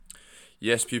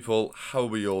Yes, people, how are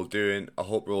we all doing? I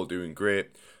hope we're all doing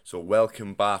great. So,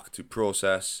 welcome back to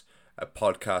Process, a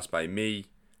podcast by me,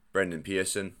 Brendan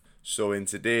Pearson. So, in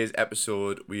today's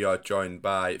episode, we are joined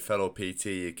by fellow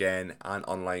PT again and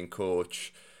online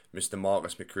coach, Mr.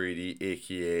 Marcus McCready,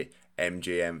 aka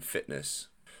MJM Fitness.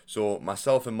 So,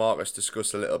 myself and Marcus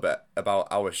discussed a little bit about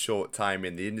our short time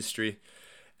in the industry,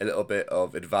 a little bit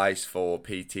of advice for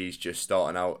PTs just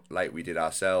starting out like we did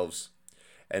ourselves,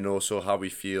 and also how we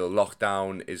feel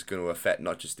lockdown is going to affect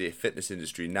not just the fitness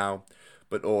industry now,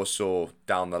 but also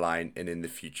down the line and in the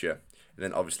future. And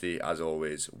then obviously, as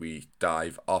always, we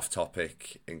dive off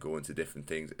topic and go into different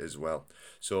things as well.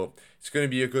 So it's going to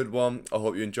be a good one. I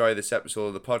hope you enjoy this episode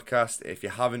of the podcast. If you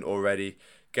haven't already,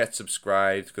 get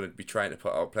subscribed. Going to be trying to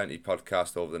put out plenty of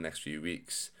podcasts over the next few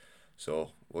weeks.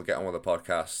 So we'll get on with the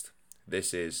podcast.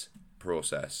 This is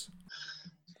Process.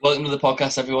 Welcome to the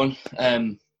podcast, everyone.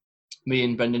 Me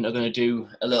and Brendan are going to do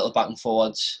a little back and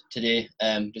forwards today.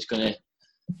 Just going to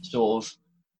sort of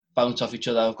bounce off each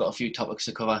other. I've got a few topics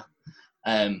to cover.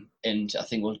 And I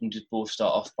think we'll just both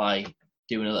start off by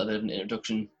doing a little bit of an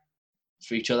introduction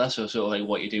for each other. So sort of like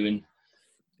what you're doing,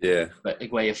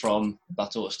 like where you're from,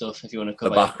 that sort of stuff. If you want to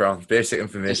cover the background, basic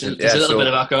information. Just a little bit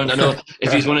of background. I know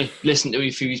if you want to listen to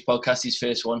a few of these podcasts, his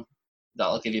first one,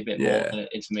 that'll give you a bit more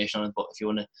information on it. But if you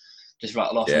want to just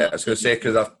rattle off. Yeah, I was going to say,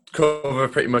 because I've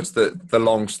covered pretty much the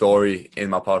long story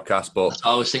in my podcast, but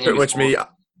I was thinking pretty much me.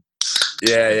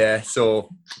 Yeah. So,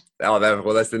 there we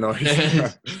go. That's the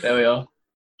noise. There we are.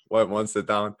 One sit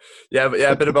down. Yeah, but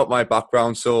a bit about my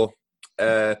background. So,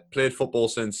 played football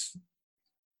since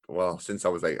I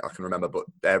was I can remember,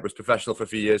 but was professional for a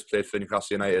few years, played for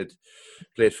Newcastle United,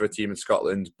 played for a team in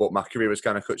Scotland, but my career was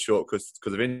kind of cut short because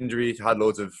of injury. Had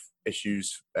loads of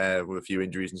issues with a few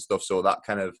injuries and stuff, so that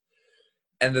kind of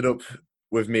ended up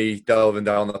with me delving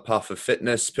down the path of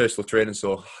fitness, personal training.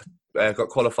 So I got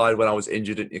qualified when I was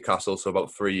injured at Newcastle, so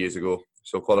about 3 years ago.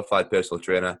 So qualified personal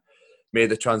trainer.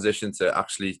 Made the transition to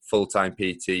actually full-time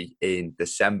PT in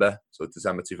December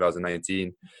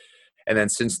 2019. And then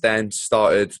since then,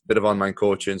 started a bit of online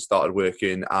coaching, started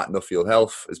working at Nuffield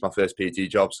Health as my first PT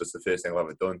job. So it's the first thing I've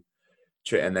ever done.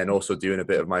 And then also doing a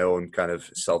bit of my own kind of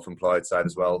self-employed side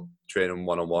as well, training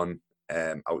one-on-one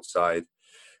outside.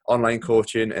 Online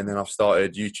coaching, and then I've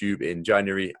started YouTube in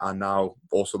January, and now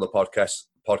also the podcast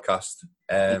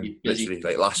literally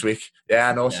like last week. Yeah,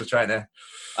 and also trying to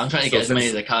get as many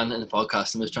as I can in the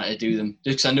podcast. I'm just trying to do them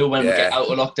just because I know when we get out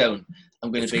of lockdown,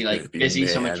 I'm going to be like busy,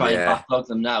 so I'm going to try and backlog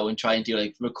them now and try and do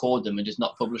like record them and just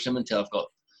not publish them until I've got them.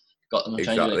 I'm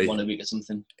trying to do like one a week or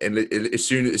something. And as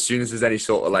soon as there's any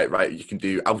sort of like, right, you can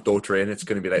do outdoor training, it's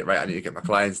going to be like, right, I need to get my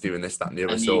clients doing this, that, and the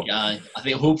other. So I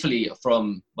think hopefully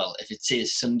if it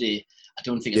says Sunday, I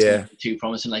don't think it's going to be too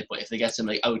promising. Like, but if they get some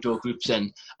like outdoor groups,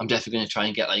 then I'm definitely going to try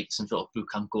and get like some sort of boot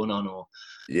camp going on, or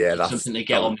that's something to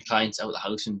get all my clients out of the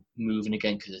house and moving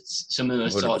again, because it's some of them are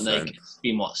starting 100%. Like it's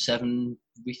been 7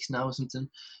 weeks now or something.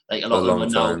 Like a lot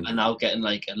of them are now getting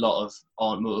like a lot of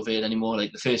aren't motivated anymore.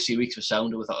 Like the first few weeks were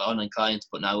sounder with our online clients,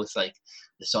 but now it's like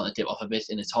they're starting to dip off a bit,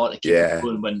 and it's hard to keep it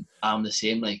going when I'm the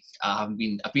same. Like I've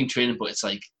been training, but it's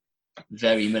like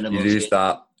very minimal. You lose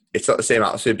that. It's not the same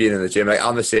atmosphere being in the gym. Like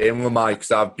I'm the same with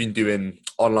because I've been doing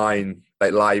online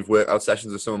like live workout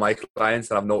sessions with some of my clients,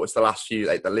 and I've noticed the last few,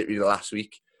 like literally the last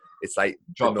week, it's like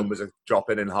the numbers are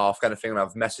dropping in half kind of thing. And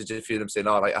I've messaged a few of them saying,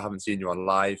 "Oh, like I haven't seen you on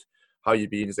live. How you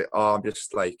been?" It's like, "Oh, I'm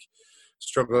just like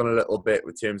struggling a little bit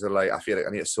with terms of like I feel like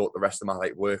I need to sort the rest of my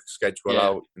like work schedule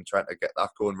out and trying to get that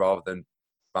going rather than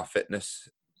my fitness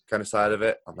kind of side of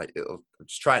it." I'm like, I'm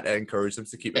just trying to encourage them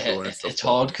to keep it going and stuff. It's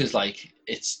hard because like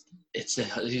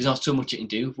there's not so much you can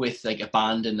do with like a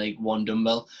band and like one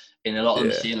dumbbell, and a lot of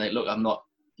them saying like, look,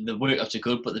 the workouts are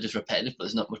good, but they're just repetitive, but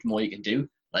there's not much more you can do.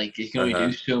 Like you can only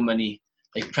do so many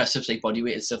like press ups, like body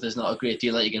weight and stuff. There's not a great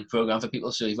deal that you can program for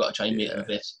people, so you've got to try and make them a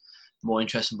bit more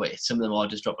interesting, but some of them are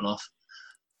just dropping off.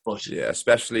 But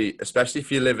especially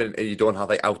if you live in and you don't have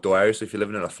like outdoor areas. So if you're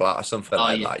living in a flat or something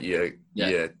that, you're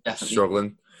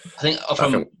struggling. I think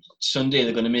from Sunday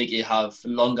they're going to make you have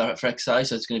longer for exercise,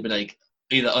 so it's going to be like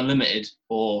either unlimited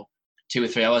or 2 or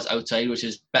 3 hours outside, which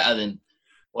is better than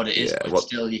what it is, but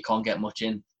still you can't get much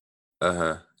in.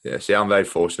 Yeah, see, I'm very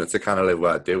fortunate to kind of live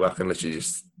where I do. I can literally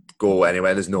just go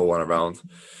anywhere. There's no one around.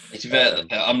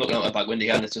 I'm looking out my back window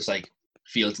and it's just like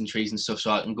fields and trees and stuff,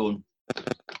 so I can go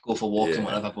for walks and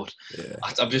whatever. But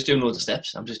I'm just doing loads of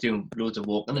steps. I'm just doing loads of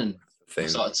walking, and I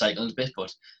started cycling a bit,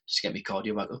 but just get my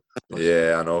cardio back up. But,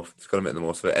 I know. It's got to make the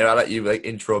most of it. Anyway, I'll let you like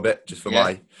intro a bit just for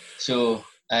my. So,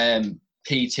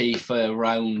 PT for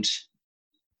around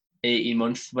 18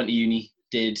 months. Went to uni,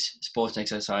 did sports and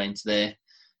exercise science there.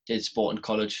 did sport in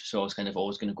college, so I was kind of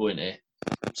always going to go into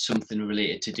something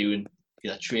related to doing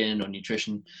either training or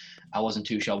nutrition. I wasn't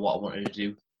too sure what I wanted to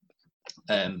do,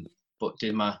 but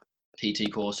did my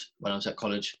PT course when I was at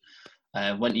college.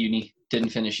 Went to uni, didn't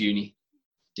finish uni,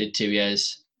 did 2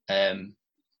 years,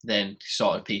 then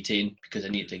started PTing because I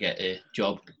needed to get a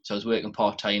job. So I was working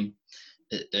part-time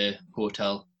at the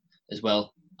hotel as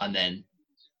well, and then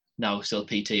now still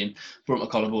PTing. Broke my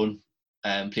collarbone,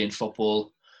 playing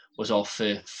football, was off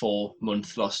for 4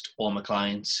 months, lost all my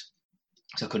clients,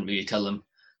 so I couldn't really tell them,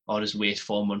 I'll just wait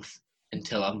 4 months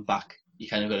until I'm back. You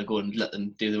kind of got to go and let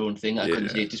them do their own thing. I couldn't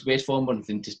say, just wait 4 months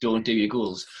and just don't do your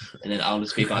goals, and then I'll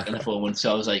just be back in the 4 months.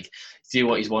 So I was like, do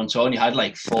what you want. So I only had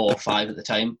like 4 or 5 at the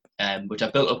time, which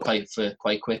I built up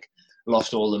quite quick.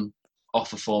 Lost all of them off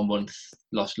for 4 months,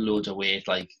 lost loads of weight,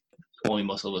 like all my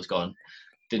muscle was gone.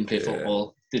 Didn't play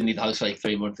football, didn't leave the house for like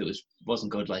 3 months. It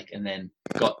wasn't good, like, and then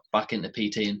got back into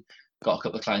PT and got a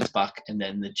couple of clients back, and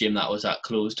then the gym that I was at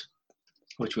closed,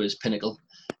 which was Pinnacle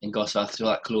in Gosforth. So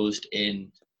that closed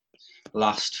in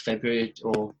last February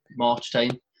or March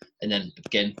time, and then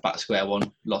again back to square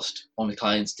one, lost all my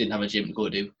clients, didn't have a gym to go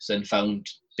to, so then found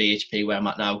BHP where I'm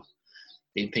at now.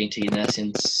 Been painting there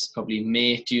since probably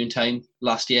May, June time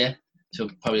last year, so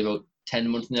probably about 10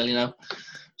 months nearly now.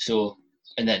 So,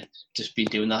 and then just been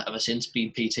doing that ever since,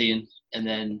 been PTing, and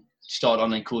then started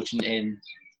online coaching in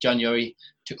January,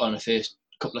 took on the first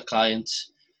couple of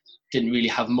clients, didn't really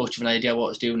have much of an idea what I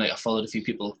was doing. Like, I followed a few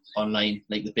people online,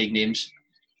 like the big names,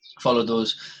 followed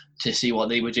those to see what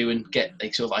they were doing, get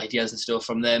like sort of ideas and stuff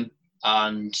from them.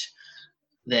 And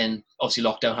then obviously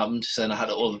lockdown happened, so then I had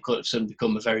to overcut and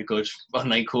become a very good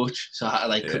online coach. So I had to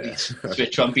like quickly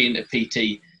switch from being a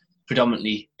PT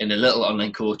predominantly in a little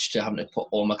online coach to having to put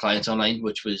all my clients online,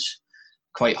 which was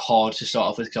quite hard to start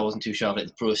off with because I wasn't too sure of like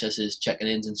the processes, checking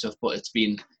ins and stuff, but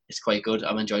it's quite good.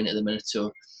 I'm enjoying it at the minute,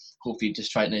 so hopefully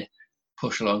just trying to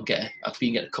push along. I've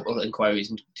been getting a couple of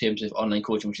inquiries in terms of online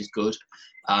coaching, which is good,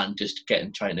 and just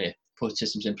trying to put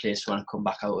systems in place when I come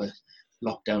back out of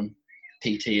lockdown.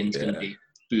 PT and it's going to be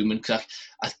booming because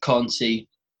I can't see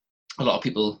a lot of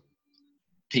people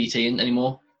PTing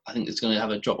anymore. I think it's going to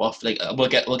have a drop off. Like we'll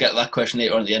get that question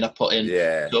later on at the end. I put in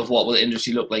sort of what will the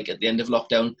industry look like at the end of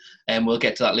lockdown, and we'll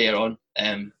get to that later on.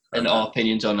 And our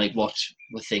opinions on like what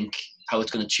we think, how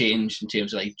it's going to change in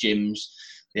terms of like gyms,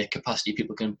 the capacity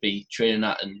people can be training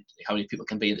at, and how many people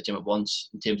can be in the gym at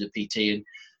once in terms of PT and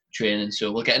training.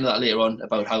 So we'll get into that later on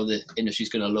about how the industry is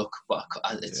going to look. But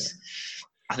I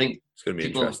think it's going to be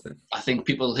interesting. I think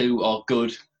people who are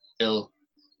good will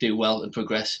do well and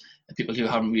progress, and people who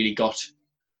haven't really got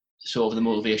sort of the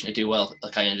motivation to do well,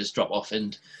 they'll kind of just drop off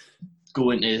and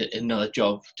go into another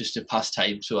job just to pass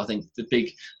time. So I think the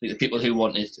people who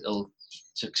want it will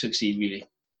succeed really.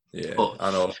 Yeah, but I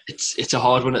know it's a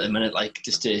hard one at the minute. Like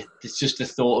it's just the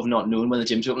thought of not knowing when the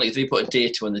gyms open. Like if they put a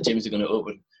date to when the gyms are going to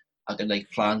open, I can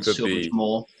like plan much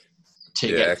more.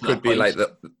 It could be like they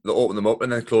open them up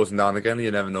and then closing down again. You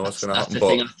never know what's going to happen. That's the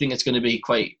thing. I think it's going to be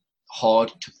quite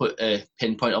hard to put a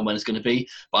pinpoint on when it's going to be.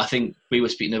 But I think we were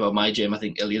speaking about my gym. I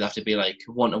think it'll either have to be like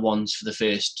one-to-ones for the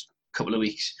first couple of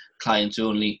weeks, clients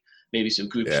only, maybe some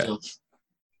group stuff,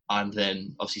 and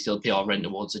then obviously still pay our rent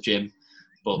towards the gym.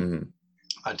 But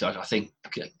I think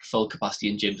full capacity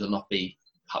in gyms will not be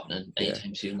happening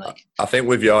anytime soon. Like I think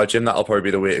with your gym, that'll probably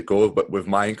be the way to go. But with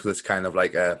mine, because it's kind of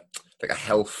like a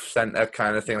health centre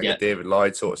kind of thing, like a David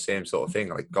Lloyd same sort of thing.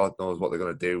 Like God knows what they're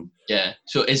going to do. Yeah.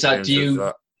 So is that,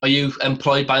 are you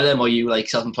employed by them or are you like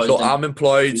self-employed? So I'm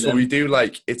employed. So we do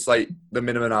it's like the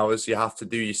minimum hours. You have to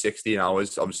do your 16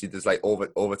 hours. Obviously there's like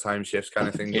overtime shifts kind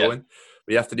of thing going.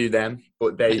 But you have to do them.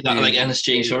 But they is that like an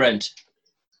exchange for rent?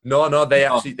 No,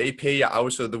 they pay your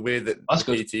hours. So the way that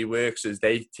PT works is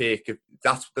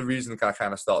that's the reason I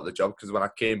kind of started the job, because when I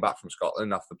came back from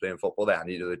Scotland after playing football there, I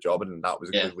needed a job, and that was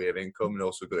a good way of income and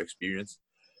also a good experience.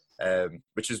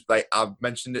 Which is like, I've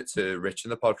mentioned it to Rich in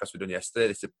the podcast we done yesterday.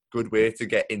 It's a good way to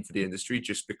get into the industry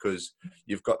just because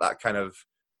you've got that kind of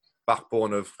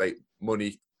backbone of like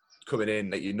money coming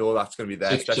in, like that's going to be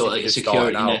there, especially if you're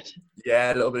starting out. Net.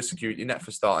 Yeah, a little bit of security net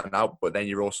for starting out, but then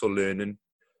you're also learning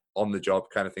on the job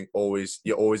kind of thing.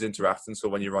 You're always interacting. So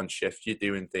when you're on shift, you're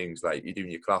doing things like you're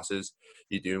doing your classes,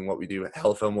 you're doing what we do at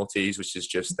health MOTs, which is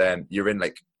just you're in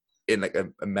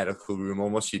a medical room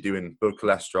almost. You're doing blood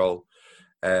cholesterol,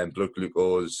 blood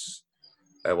glucose,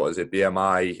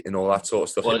 BMI, and all that sort of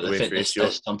stuff. Well, the fitness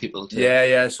test on people too.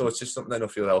 Yeah. So it's just something I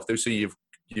feel health do. So you've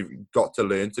got to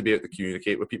learn to be able to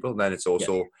communicate with people. And then it's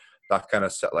also that kind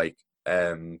of set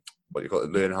what you call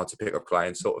it, learn how to pick up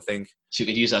clients sort of thing. So you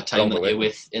could use that time that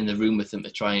you're in the room with them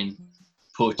to try and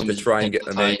coach them, to try and get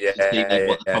them in,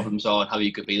 what the problems are and how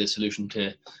you could be the solution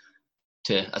to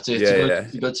It's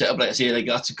a good setup. Like I say, like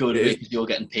that's a good way because you're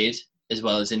getting paid as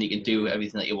well as then you can do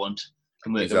everything that you want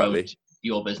and work around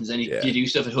your business. And do you do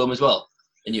stuff at home as well?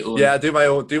 In your own? Yeah, I do my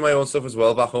own stuff as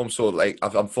well back home. So like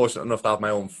I'm fortunate enough to have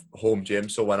my own home gym.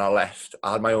 So when I left,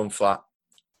 I had my own flat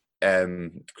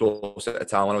close to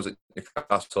town when I was at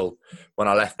Newcastle. When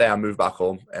I left there, I moved back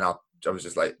home and I was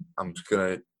just like, I'm just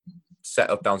gonna set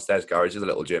up downstairs garage as a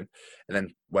little gym. And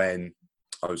then when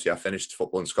obviously I finished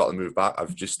football in Scotland, moved back,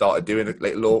 I've just started doing it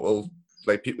like local,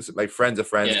 like people, like friends of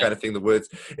friends kind of thing. The words,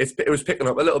 it was picking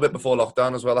up a little bit before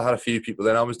lockdown as well. I had a few people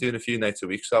in. I was doing a few nights a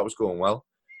week, so that was going well.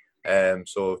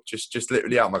 So just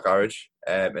literally out my garage.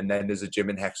 And then there's a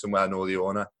gym in Hexham where I know the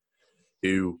owner,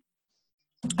 who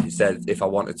he said if I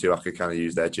wanted to, I could kind of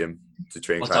use their gym to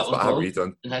train clients, but I haven't really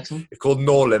done. In Hexham? It's called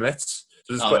No Limits.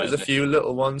 So there's a few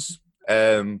little ones.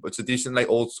 But it's a decent like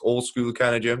old school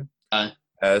kind of gym.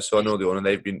 So I know the owner.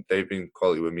 They've been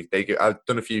quality with me. I've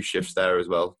done a few shifts there as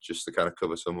well, just to kind of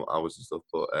cover some hours and stuff.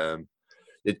 But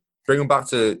bring them back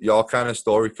to your kind of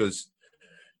story, because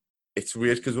it's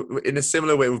weird, because in a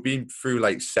similar way we've been through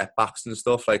like setbacks and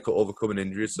stuff, like overcoming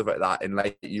injuries, stuff like that. And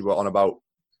like you were on about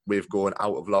with going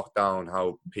out of lockdown,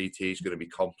 how PT is going to be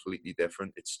completely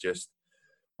different. It's just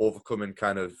overcoming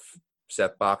kind of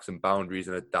setbacks and boundaries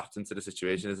and adapting to the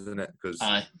situation, isn't it? Because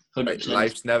like,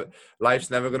 life's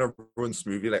never going to run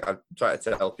smoothly. Like I try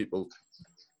to tell people,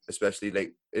 especially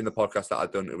like in the podcast that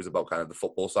I've done, it was about kind of the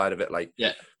football side of it. Like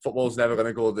football's never going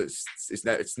to go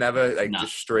it's never like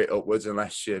just straight upwards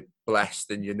unless you're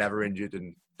blessed and you're never injured.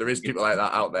 And there is people like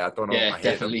that out there. I don't know. I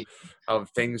definitely. How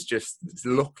things just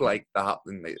look like that,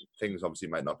 and like, things obviously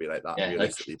might not be like that. Yeah,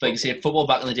 like you say, football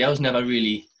back in the day, I was never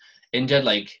really injured.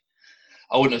 Like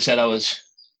I wouldn't have said I was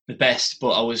the best,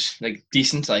 but I was like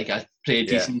decent. Like I played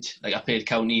decent. Like I played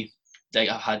county. Like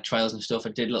I had trials and stuff. I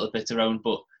did little bits around,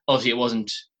 but obviously I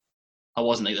wasn't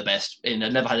like the best, and I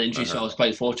never had injuries, so I was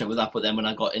quite fortunate with that. But then when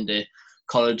I got into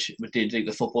college, we did like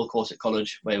the football course at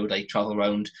college, where I would like travel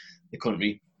around the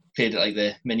country, played at like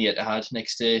the mini I had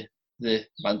next to the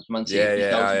Man City.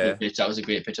 That was a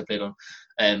great pitch I played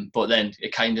on. But then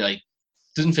it kind of like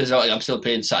doesn't feel like I'm still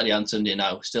playing Saturday and Sunday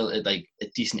now, still at like a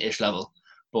decent-ish level,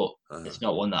 but it's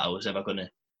not one that I was ever going to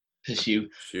pursue.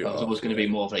 I was always going to be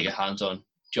more of like a hands-on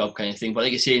job kind of thing. But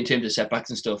like you say, in terms of setbacks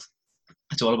and stuff,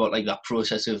 it's all about like that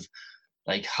process of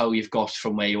like how you've got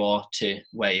from where you are to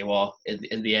where you are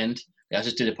in the end. I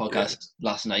just did a podcast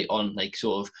last night on like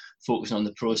sort of focusing on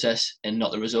the process and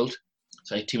not the result.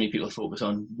 So like too many people focus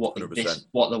on what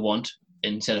they want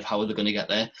instead of how they're going to get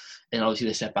there. And obviously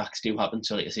the setbacks do happen.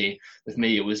 So like I say, with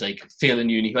me, it was like failing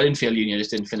uni. I didn't fail uni, I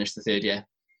just didn't finish the third year,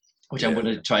 which I'm going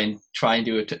to try and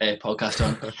do a podcast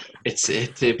on. It's a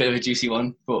bit of a juicy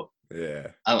one, but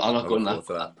I'm not going to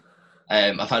that.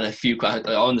 I've had a few,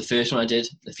 on the first one I did,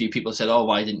 a few people said, oh,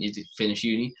 why didn't you finish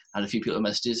uni? And a few people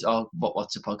messages, oh,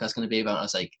 what's the podcast going to be about? And I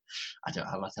was like, I don't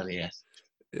have to tell you yet.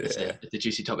 It's a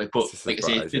juicy topic. But like I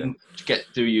say, didn't get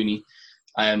through uni,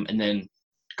 and then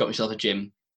got myself a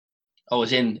gym. I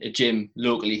was in a gym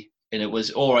locally, and it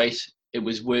was all right. It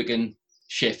was working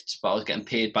shifts, but I was getting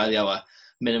paid by the hour,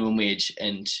 minimum wage,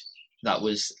 and I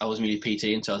wasn't really PT,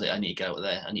 and so I was like, I need to get out of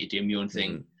there. I need to do my own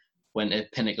thing. Went to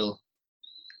Pinnacle.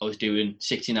 I was doing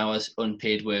 16 hours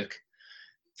unpaid work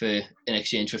in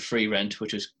exchange for free rent,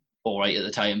 which was all right at the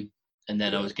time. And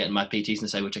then I was getting my PTs on the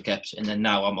side, which I kept. And then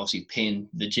now I'm obviously paying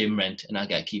the gym rent, and I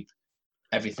get to keep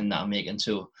everything that I'm making.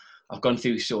 So I've gone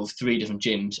through sort of 3 different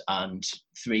gyms and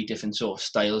 3 different sort of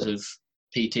styles of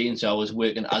PT. And so I was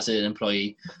working as an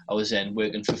employee. I was then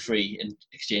working for free in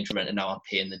exchange for rent, and now I'm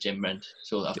paying the gym rent.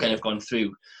 So I've kind of gone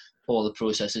through all the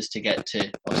processes to get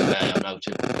to obviously where I am now,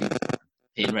 to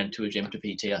paying rent to a gym to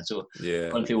PT. So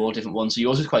gone through all different ones. So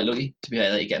yours is quite lucky to be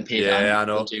fair that you're getting paid. Yeah, I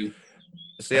know.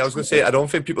 See, I was going to say, I don't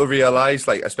think people realise,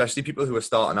 like, especially people who are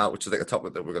starting out, which is like a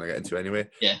topic that we're going to get into anyway.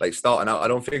 Yeah. Like starting out,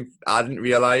 I didn't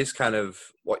realise kind of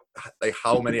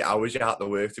how many hours you had to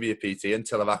work to be a PT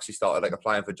until I've actually started like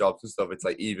applying for jobs and stuff. It's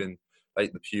like even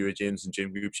like the pure gyms and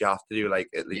gym groups, you have to do like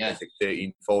at least like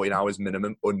 13, 14 hours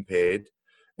minimum unpaid.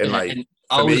 And like,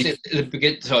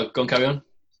 sorry, go and carry on.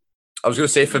 I was going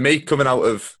to say, for me, coming out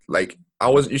of, like, I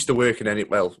wasn't used to working I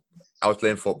was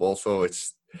playing football, so it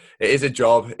is a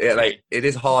job. It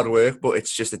is hard work, but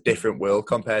it's just a different world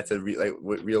compared to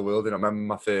real world. And I remember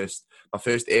my first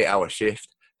 8-hour shift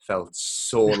felt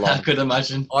so long. I could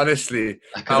imagine. Honestly,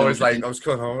 I was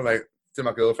coming home, like, to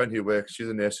my girlfriend who works, she's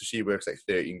a nurse, so she works like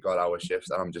 13 hour shifts,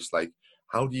 and I'm just like,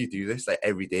 how do you do this like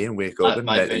every day and wake up? And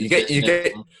then you get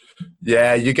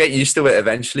used to it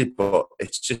eventually, but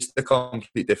it's just a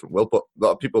completely different world. But a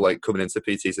lot of people like coming into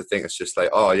PTs to think it's just like,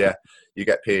 oh yeah, you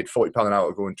get paid £40 an hour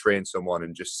to go and train someone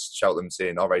and just shout them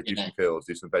saying, all right, do some curls,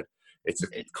 do some bed. It's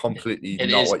completely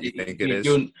not what you think it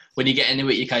is. When you get into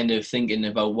it, you're kind of thinking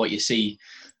about what you see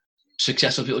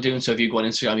successful people doing. So if you go on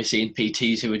Instagram, you're seeing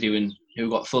PTs who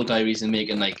got full diaries and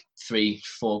making like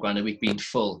 3-4 grand a week being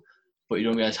full, but you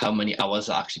don't realize how many hours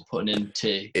they're actually putting in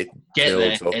to get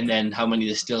there, and then how many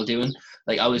they're still doing.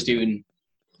 Like I was doing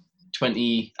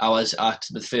 20 hours at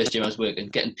the first gym I was working,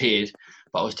 getting paid,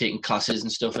 but I was taking classes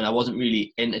and stuff, and I wasn't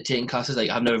really into taking classes.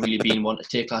 Like I've never really been one to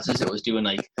take classes. I was doing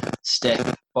like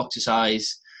step,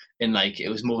 exercise, and like it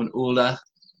was more of an older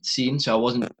scene, so I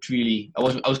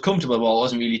was comfortable, but I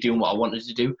wasn't really doing what I wanted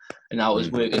to do. And I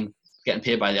was working, getting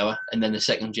paid by the hour. And then the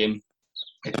second gym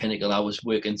at Pinnacle, I was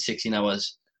working 16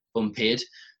 hours unpaid.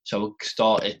 So I would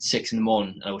start at 6 a.m.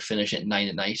 and I would finish at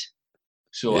 9 p.m.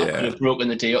 So I could have broken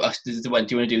the day up. Do you want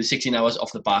to do the 16 hours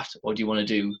off the bat, or do you want to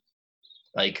do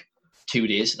like 2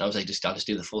 days? And I was like, I'll just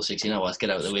do the full 16 hours,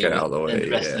 get out of the way. And the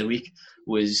rest of the week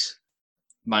was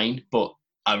mine. But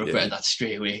I regretted that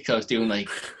straight away, because I was doing like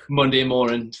Monday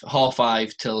morning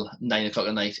 5:30 till 9 o'clock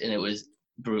at night, and it was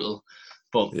brutal.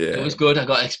 But it was good. I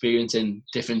got experience in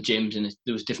different gyms, and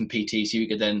there was different PTs, so you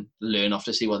could then learn off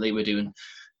to see what they were doing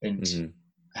and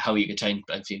how you could try and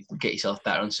get yourself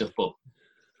better and stuff. But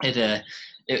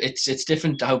it's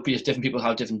different how different people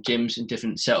have different gyms and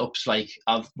different setups. Like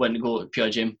I went to go to Pure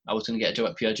Gym. I was going to get a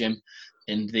job at Pure Gym,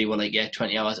 and they were like,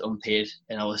 20 hours unpaid.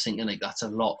 And I was thinking, like, that's a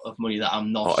lot of money that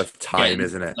I'm not. A lot of time, getting.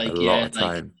 Isn't it? Like, a lot of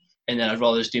time. And then I'd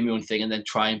rather just do my own thing and then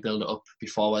try and build it up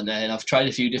before I went there. And I've tried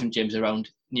a few different gyms around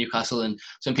Newcastle, and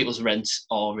some people's rents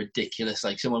are ridiculous.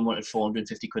 Like someone wanted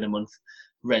 450 quid a month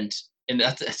rent. And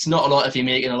it's not a lot if you're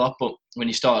making a lot, but when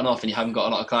you're starting off and you haven't got a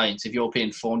lot of clients, if you're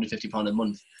paying £450 a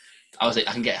month, I was like,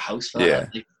 I can get a house for that.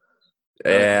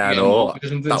 I know.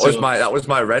 That was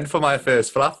my rent for my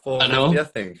first flat. I know. I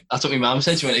think that's what my mum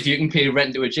said. She went, if you can pay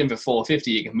rent to a gym for £450,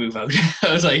 you can move out.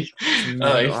 I was like,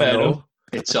 all right, fair enough.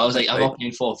 So I was like, I'm not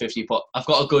paying £450, but I've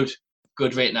got a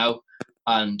good rate now,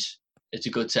 and it's a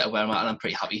good setup where I'm at, and I'm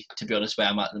pretty happy, to be honest, where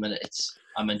I'm at the minute.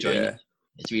 I'm enjoying it.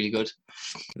 It's really good.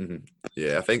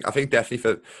 Yeah, I think definitely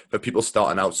for people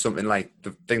starting out, something like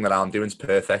the thing that I'm doing is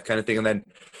perfect kind of thing. And then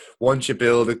once you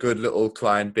build a good little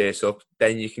client base up,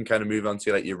 then you can kind of move on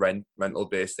to like your rental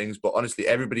based things. But honestly,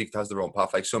 everybody has their own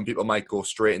path. Like some people might go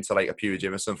straight into like a Pure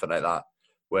Gym or something like that,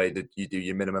 where you do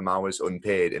your minimum hours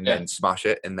unpaid and then smash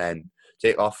it and then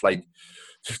take off. Like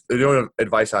the only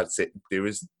advice I'd say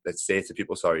to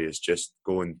people, is just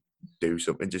go and do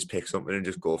something, just pick something and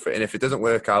just go for it. And if it doesn't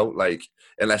work out, like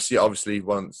unless you obviously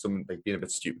want something like being a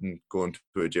bit stupid and going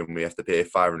to a gym where you have to pay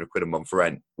 500 quid a month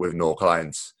rent with no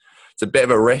clients, it's a bit of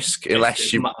a risk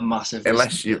unless you're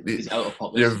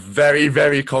very,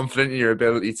 very confident in your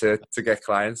ability to get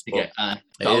clients.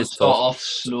 I'll start off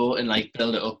slow and like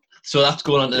build it up. So that's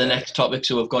going on to the next topic.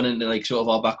 So we've gone into like sort of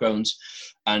our backgrounds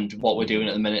and what we're doing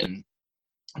at the minute, and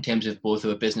in terms of both of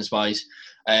our business wise.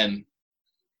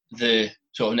 The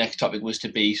sort of next topic was to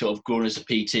be sort of growing as a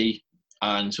PT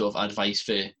and sort of advice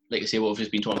for, like I say, what we've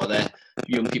just been talking about there,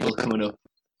 young people coming up,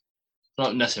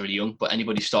 not necessarily young, but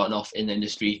anybody starting off in the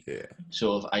industry,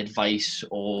 sort of advice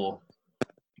or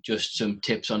just some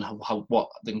tips on what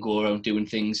they can go around doing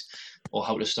things, or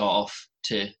how to start off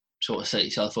to sort of set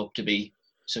yourself up to be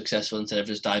successful instead of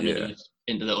just diving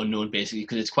into the unknown, basically,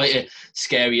 because it's quite a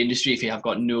scary industry if you have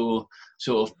got no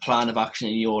sort of plan of action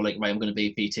and you're like, right, I'm going to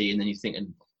be a PT, and then you're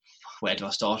thinking, where do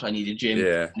I start? I need a gym,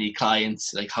 I need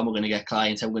clients, like how am I going to get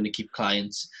clients, how am I going to keep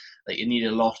clients? Like you need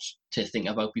a lot to think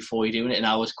about before you're doing it. And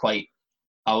I was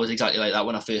exactly like that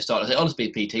when I first started. I was like, oh, let's be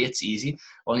a PT, it's easy.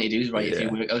 All you need to do is write a few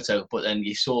workouts out. But then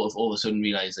you sort of all of a sudden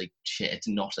realise, like, shit, it's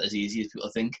not as easy as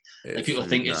people think. Like people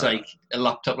think it's like a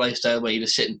laptop lifestyle where you're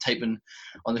just sitting typing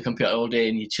on the computer all day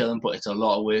and you're chilling, but it's a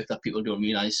lot of work that people don't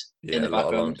realise in the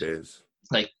background.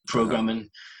 Like programming,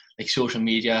 like social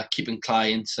media, keeping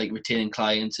clients, like retaining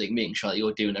clients, like making sure that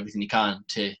you're doing everything you can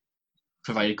to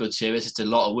provide a good service. It's a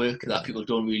lot of work that people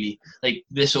don't really like.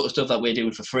 This sort of stuff that we're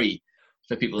doing for free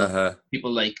for people.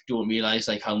 People like don't realize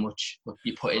like how much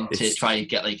you put in to try and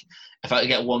get, like, if I could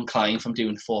get one client from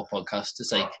doing 4 podcasts,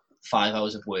 it's like 5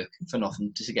 hours of work for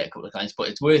nothing just to get a couple of clients, but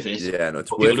it's worth it. It's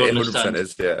worth it. 100%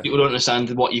 is. People don't understand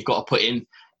what you've got to put in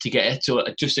to get it. So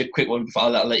just a quick one before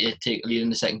I'll let you take a lead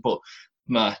in a second, but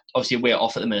obviously we're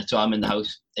off at the minute, so I'm in the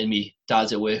house and my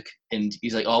dad's at work, and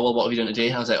he's like, oh well, what have you done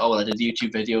today? I was like, oh well, I did a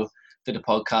YouTube video, did a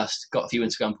podcast, got a few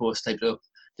Instagram posts, typed it up,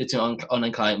 did some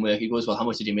online client work. He goes, well, how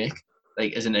much did you make?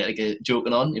 Like, isn't it like a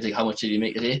joking on? He's like, how much did you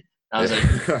make today? I was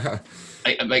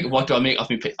like, what do I make off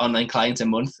my online clients a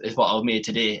month is what I made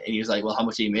today. And he was like, well, how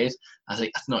much have you made? I was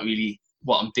like, that's not really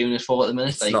what I'm doing it for at the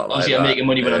minute. Like, obviously I'm making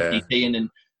money when I'm PTing and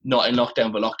not in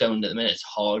lockdown, but lockdown at the minute it's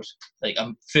hard. Like,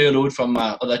 I'm furloughed from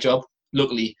my other job,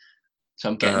 luckily, so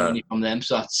I'm getting money from them,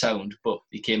 so that's sound. But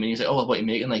he came in, he was like, oh, what are you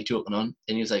making? Like, joking on.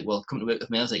 And he was like, well, come to work with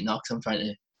me. I was like, no, because I'm trying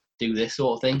to do this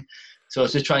sort of thing. So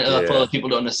it's just trying to for other people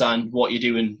to understand what you're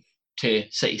doing to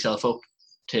set yourself up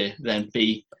to then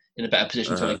be in a better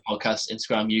position to like podcasts,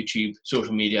 Instagram, YouTube,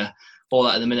 social media, all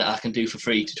that at the minute I can do for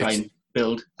free to try and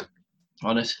build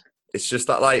on it. It's just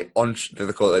that like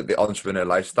they call it like the entrepreneur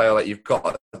lifestyle. Like you've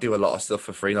got to do a lot of stuff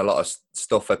for free and a lot of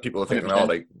stuff that people are thinking, 100%. Oh,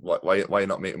 like why are you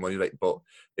not making money? Like, but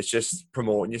it's just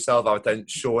promoting yourself out there,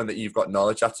 showing that you've got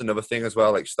knowledge. That's another thing as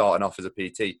well. Like starting off as a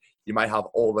PT, you might have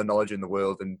all the knowledge in the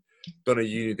world and done a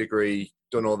uni degree,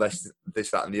 done all this,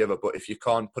 that, and the other. But if you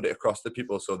can't put it across to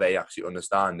people so they actually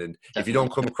understand, and if you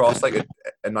don't come across like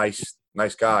a nice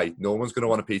guy, no one's going to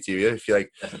want to PT you. If you're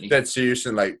like dead serious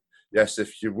and like, yes,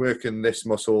 if you're working this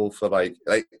muscle for like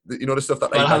you know the stuff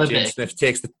that like Jim Smith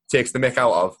takes the mick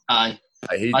out of. Aye.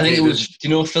 I think it was. Do you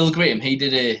know Phil Graham?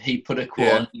 He put a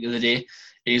quote on the other day.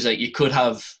 He's like, you could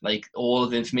have like all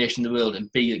of the information in the world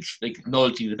and be like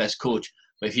knowledgeably the best coach,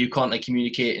 but if you can't like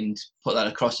communicate and put that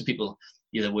across to people,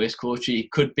 you're the worst coach. You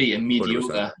could be a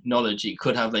mediocre 100%. Knowledge. You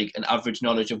could have like an average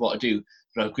knowledge of what to do,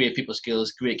 but have great people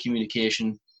skills, great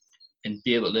communication, and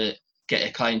be able to get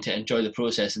a client to enjoy the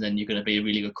process, and then you're going to be a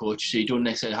really good coach. So you don't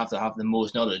necessarily have to have the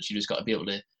most knowledge. You just got to be able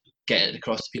to get it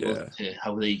across to people to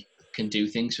how they can do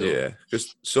things. So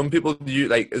because some people do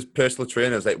like as personal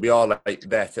trainers, like we are like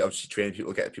there to obviously train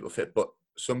people, get people fit, but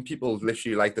some people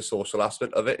literally like the social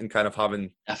aspect of it and kind of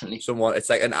having someone. It's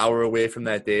like an hour away from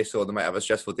their day, so they might have a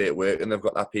stressful day at work, and they've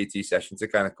got that PT session to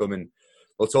kind of come and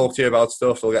they'll talk to you about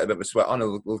stuff. They'll get a bit of a sweat on,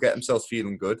 and they'll get themselves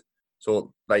feeling good.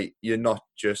 So, like, you're not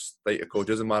just, like, a coach.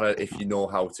 It doesn't matter if you know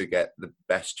how to get the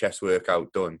best chest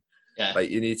workout done. Yeah.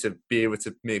 Like, you need to be able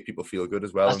to make people feel good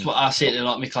as well. That's what I say to a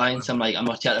lot of my clients. I'm like, I'm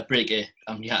not here to break it.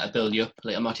 I'm here to build you up.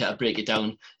 Like, I'm not here to break it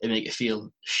down and make it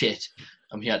feel shit.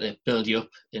 I'm here to build you up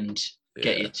and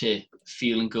get you to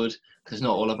feeling good. Because it's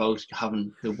not all about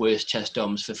having the worst chest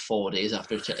DOMs for 4 days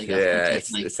after.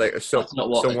 It's like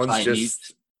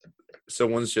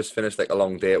someone's just finished like a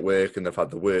long day at work and they've had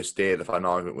the worst day. They've had an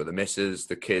argument with the missus.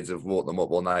 The kids have woke them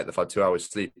up all night. They've had 2 hours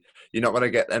sleep. You're not going to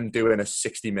get them doing a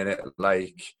 60-minute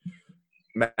like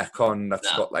Metcon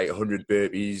that's got like 100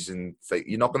 burpees, and it's like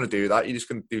you're not going to do that. You're just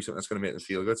going to do something that's going to make them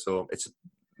feel good. So it's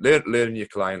learning your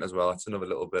client as well. That's another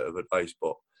little bit of advice.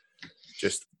 But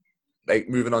just like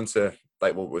moving on to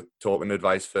like what we're talking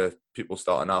advice for people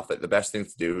starting off. Like the best thing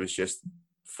to do is just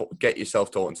get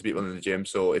yourself talking to people in the gym.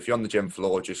 So if you're on the gym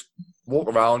floor, just walk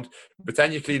around,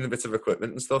 pretend you're cleaning bits of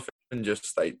equipment and stuff, and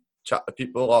just like chat to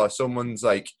people. Or someone's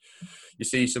like, you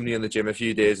see somebody in the gym a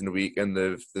few days in the week and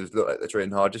they've looked like they're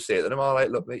training hard, just say to them, oh, like,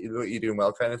 look, you're doing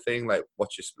well, kind of thing. Like,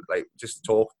 watch your, like, just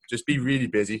talk, just be really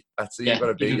busy. That's it. You've got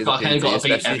to be. You've got to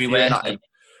be everywhere.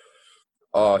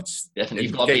 It's definitely,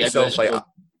 you've got to be yourself, everywhere.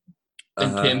 Like,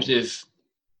 in terms of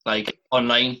like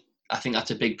online, I think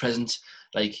that's a big presence.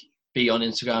 Like, be on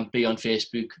Instagram, be on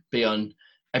Facebook, be on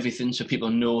everything so people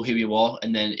know who you are,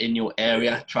 and then in your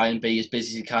area, try and be as busy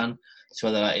as you can. So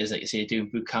whether that is, like you say, doing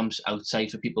boot camps outside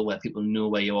for people where people know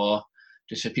where you are,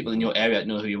 just for people in your area that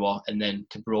know who you are, and then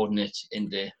to broaden it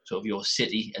into sort of your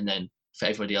city, and then for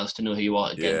everybody else to know who you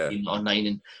are, again, being online,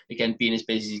 and again, being as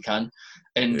busy as you can.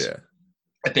 And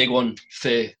a big one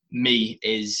for me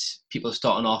is people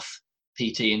starting off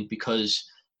PTing because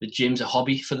the gym's a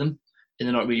hobby for them, and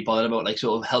they're not really bothered about like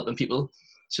sort of helping people.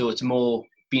 So it's more,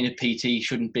 being a PT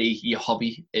shouldn't be your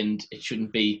hobby, and it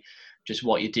shouldn't be just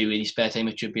what you do in your spare time.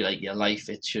 It should be like your life.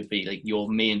 It should be like your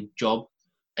main job,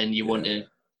 and you want to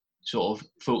sort of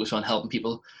focus on helping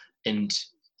people, and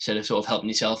instead of sort of helping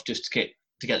yourself just to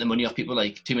get the money off people.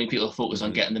 Like, too many people focus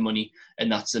on getting the money,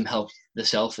 and that's them help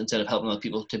themselves instead of helping other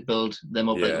people to build them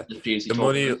up. Like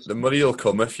the money will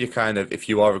come if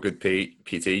you are a good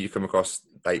PT, you come across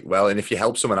like well, and if you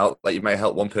help someone out, like you might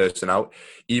help one person out.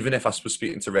 Even if I was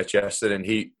speaking to Rich yesterday, and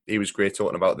he was great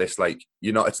talking about this, like,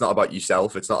 it's not about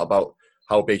yourself, it's not about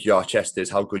how big your chest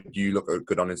is, how good you look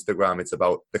good on Instagram, it's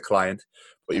about the client.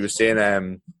 But he was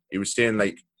saying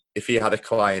like, if he had a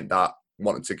client that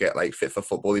wanted to get like fit for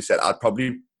football, he said, I'd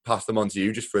probably pass them on to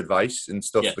you just for advice and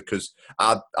stuff, because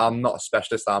I'm not a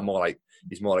specialist.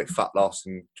 He's more like fat loss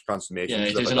and transformation.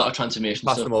 Yeah, there's a lot of transformation.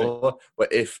 Pass them over.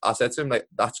 But if I said to him, like,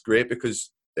 that's great, because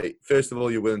first of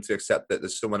all, you're willing to accept that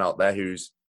there's someone out there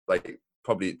who's like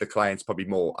probably the client's probably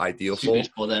more ideal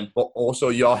for them. But also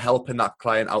you're helping that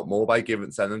client out more by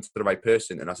sending them to the right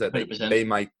person. And I said, like, they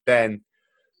might then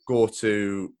go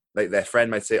to, like, their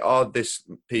friend might say, oh, this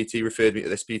PT referred me to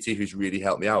this PT who's really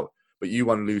helped me out, but you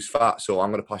want to lose fat, so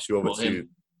I'm going to pass you over to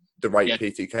the right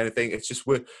PT kind of thing. It's just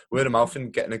word of mouth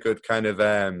and getting a good kind of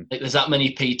like, there's that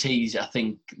many PTs. I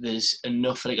think there's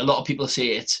enough. Like, a lot of people say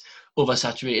it's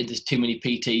oversaturated, there's too many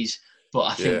PTs, but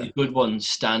I think the good ones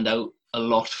stand out a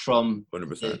lot from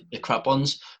 100%. The crap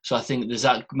ones. So I think there's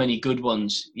that many good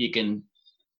ones.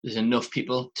 There's enough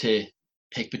people to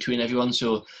pick between everyone.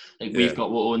 So like, we've got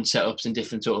our own setups in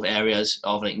different sort of areas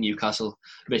of like Newcastle.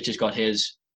 Rich has got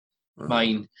his,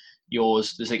 mine,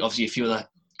 yours. There's like obviously a few other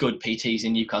good PTs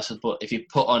in Newcastle, but if you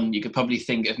you could probably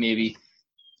think of maybe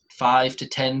 5 to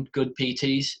 10 good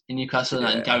PTs in Newcastle, and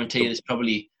I can guarantee there's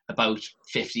probably about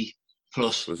 50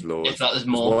 plus, if that is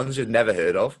more. There's ones you'd never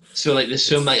heard of. So like, there's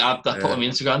some like I put on my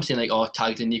Instagram saying like, oh,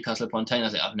 tagged in Newcastle upon Tyne. I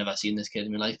was like, I've never seen this kid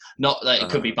in my life. Not like it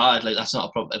could be bad, like that's not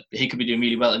a problem. He could be doing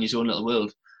really well in his own little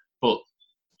world, but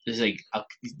there's like,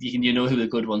 you know who the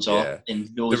good ones are, and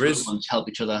those good ones help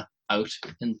each other out.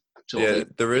 And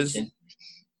there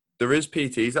is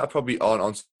PTs that are probably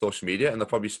on social media and they're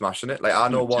probably smashing it. Like, I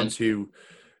know 100%. Ones who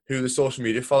the social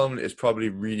media following is probably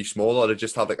really small, or they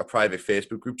just have like a private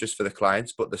Facebook group just for the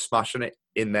clients, but they're smashing it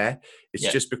in there. It's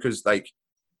just because like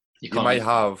you might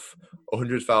have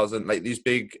 100,000, like these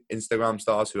big Instagram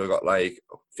stars who have got like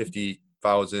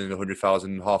 50,000,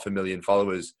 100,000, 500,000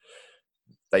 followers.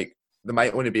 Like, there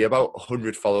might only be about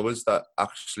 100 followers that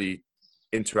actually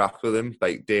interact with them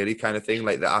like daily kind of thing,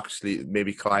 like they're actually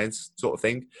maybe clients sort of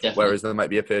thing. Definitely. Whereas there might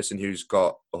be a person who's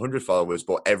got 100 followers,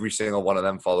 but every single one of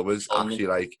them followers actually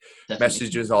like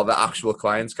messages all the actual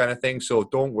clients kind of thing. So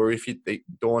don't worry if they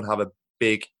don't have a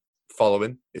big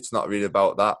following. It's not really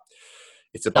about that.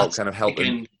 It's about kind of helping.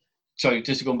 Again, sorry,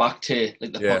 just going back to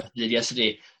like the podcast we did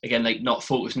yesterday, again, like not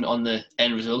focusing on the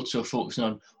end result, so focusing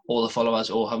on all the followers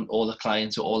or having all the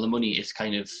clients or all the money. It's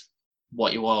kind of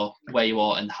what you are, where you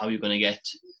are, and how you're going to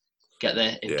get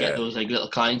there. Get those like little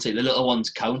clients, like the little ones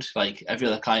count. Like, every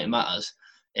other client matters,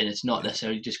 and it's not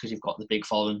necessarily just because you've got the big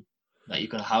following that you're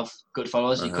going to have good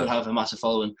followers. You could have a massive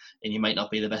following and you might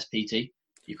not be the best PT.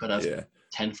 You could have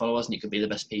 10 followers and you could be the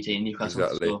best PT in Newcastle.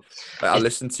 Exactly. So, I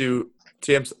listened to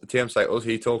TM Cycles.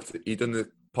 He done the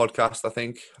podcast. I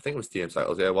think it was TM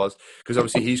Cycles. Yeah, it was, because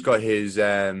obviously he's got his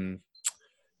own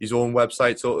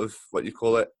website, sort of, what you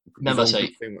call it? Member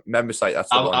site. Member site, that's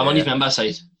I'm on his member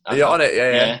site. You're on it,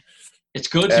 yeah. It's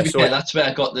good, to be fair. That's where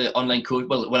I got the online coach.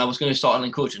 Well, when I was going to start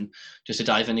online coaching, just to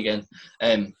dive in again,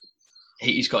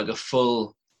 he's got like a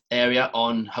full area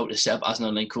on how to set up as an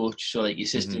online coach. So like your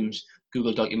systems,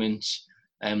 Google Documents,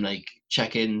 like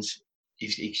check-ins.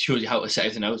 He shows you how to set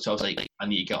everything out. So I was like, I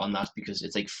need to get on that because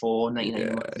it's like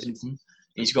 $4.99 or something.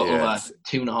 He's got over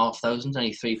 2,500,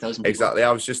 only 3,000 people. Exactly.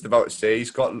 I was just about to say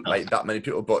he's got like that many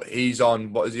people, but he's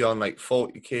on, what is he on, like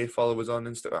 40k followers on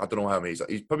Instagram? I don't know how many.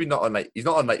 He's probably not on he's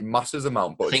not on like massive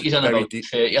amount, but I think he's on about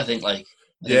 30. I think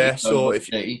so if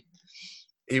 30.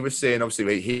 He was saying,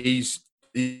 obviously, he's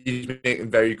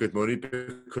making very good money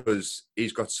because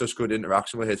he's got such good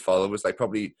interaction with his followers. Like,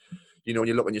 probably, you know, when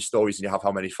you look on your stories and you have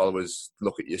how many followers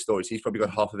look at your stories, he's probably got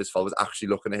half of his followers actually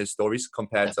looking at his stories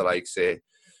compared to, like, say,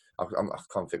 I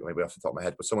can't think maybe off the top of my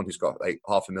head, but someone who's got like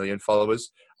 500,000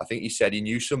 followers. I think he said he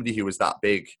knew somebody who was that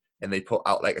big and they put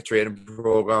out like a training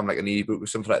program, like an ebook or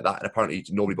something like that, and apparently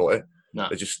nobody bought it. No.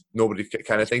 They just, nobody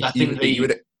kind of thing. I think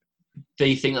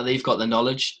they think that they've got the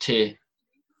knowledge to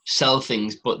sell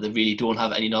things, but they really don't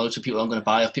have any knowledge of people aren't going to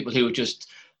buy, or people who are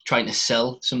just trying to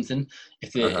sell something.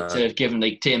 If they're given,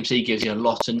 like TMC gives you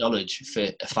lots of knowledge for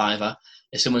a $5.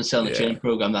 If someone's selling a training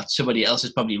program that somebody else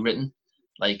has probably written,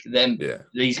 like them,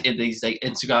 these like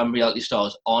Instagram reality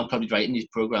stars aren't probably writing these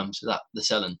programs that they're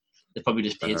selling. They're probably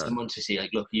just paying someone to say, like,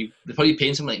 look, they're probably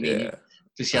paying someone like me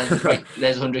to say, right,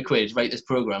 there's 100 quid, write this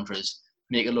program for us,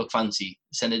 make it look fancy,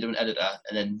 send it to an editor,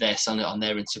 and then they're selling it on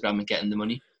their Instagram and getting the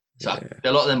money. So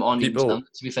a lot of them aren't even selling,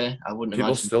 to be fair. I wouldn't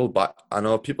imagine. Still buy. I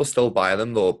know people still buy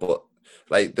them though, but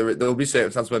like there'll be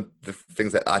circumstances when the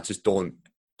things like that just don't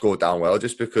go down well,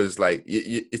 just because like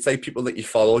it's like people that you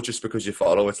follow just because you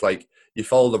follow. It's like you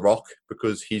follow The Rock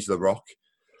because he's The Rock.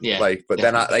 Yeah. Like, but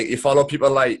then like you follow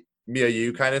people like me or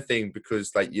you kind of thing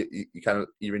because like you kind of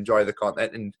you enjoy the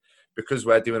content, and because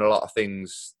we're doing a lot of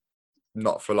things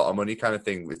not for a lot of money kind of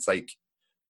thing. It's like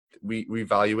we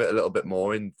value it a little bit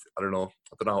more, and I don't know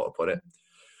how to put it.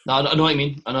 No, I know what I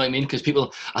mean. Because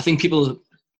I think people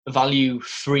value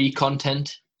free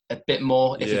content a bit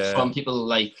more if it's from people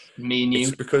like me and you.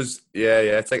 It's because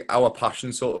it's like our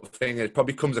passion sort of thing. It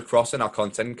probably comes across in our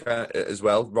content as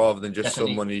well, rather than just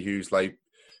somebody who's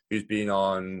been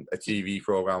on a TV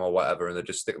program or whatever, and they're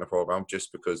just sticking a program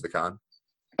just because they can.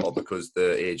 or because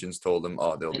the agents told them,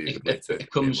 oh, there'll be a good way to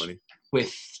it comes make money.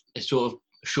 With it sort of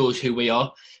shows who we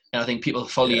are, and I think people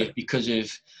follow you because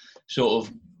of sort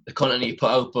of the content you put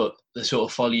out, but they sort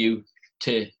of follow you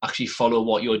to actually follow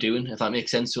what you're doing, if that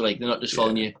makes sense. So like they're not just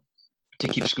following you to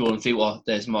keep scrolling through, oh,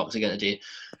 there's Marcus again today,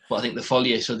 but I think they follow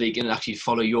you so they can actually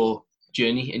follow your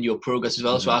journey and your progress as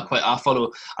well. So I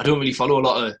don't really follow a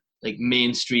lot of like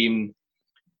mainstream.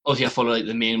 Obviously, I follow like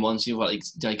the main ones, you know,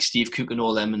 like Steve Cook and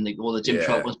all them, and like all the Gym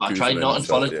Sharp ones. But I try not and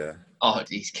follow. Yeah. Oh,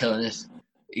 he's killing it.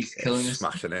 He's killing it.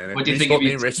 Smashing it. What do you think of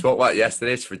his? Rich spoke about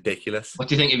yesterday. It's ridiculous. What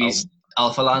do you think of his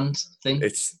Alpha Land thing?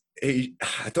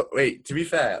 To be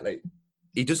fair, like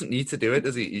he doesn't need to do it,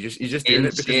 does he? He's just doing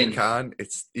it because he can.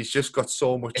 He's just got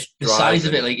so much. The size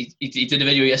of it, like he did a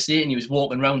video yesterday, and he was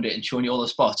walking around it and showing you all the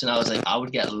spots, and I was like, I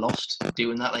would get lost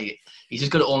doing that. Like he's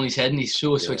just got it all in his head, and he's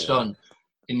so switched on.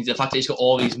 And the fact that he's got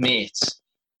all these mates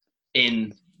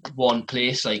in one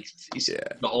place, like he's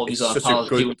got all these other pals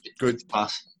doing good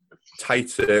pass. Tight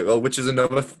circle, which is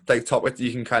another like topic that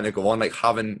you can kind of go on, like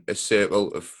having a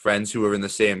circle of friends who are in the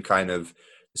same kind of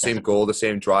the same goal, the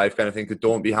same drive kind of thing. That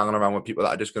don't be hanging around with people that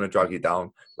are just going to drag you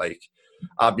down. Like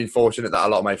I've been fortunate that a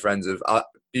lot of my friends have.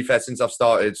 Be fair, since I've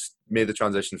made the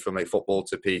transition from like football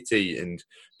to PT and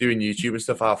doing YouTube and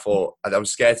stuff, I thought I was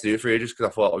scared to do it for ages because I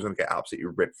thought I was going to get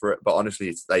absolutely ripped for it. But honestly,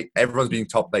 it's like everyone's being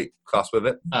top like class with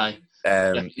it. Aye.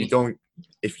 You don't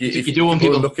if you do want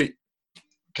people look at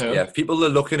if people are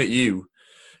looking at you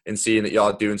and seeing that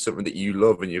you're doing something that you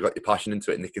love and you've got your passion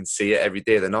into it and they can see it every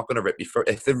day, they're not going to rip you for it.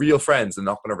 If they're real friends, they're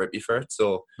not going to rip you for it.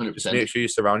 So 100%. Just make sure you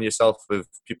surround yourself with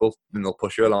people and they'll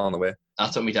push you along the way.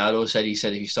 That's what my dad always said. He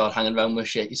said if you start hanging around with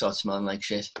shit, you start smelling like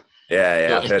shit.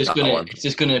 Yeah. It's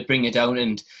just going to bring you down.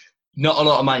 And not a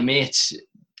lot of my mates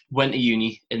went to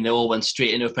uni and they all went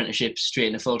straight into apprenticeships, straight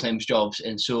into full-time jobs.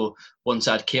 And so once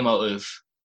I came out of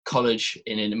college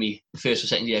and into my first or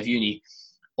second year of uni,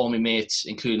 all my mates,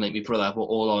 including like my brother, were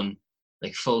all on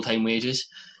like full-time wages,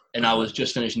 and I was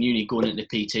just finishing uni going into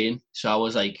PTing. So I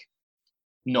was like,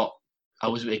 I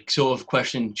was like sort of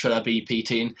questioning, should I be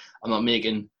PTing? I'm not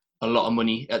making a lot of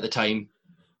money at the time,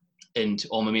 and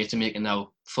all my mates are making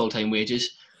now full-time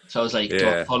wages. So I was like, do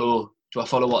I follow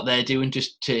what they're doing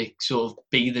just to sort of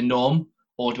be the norm,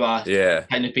 or do I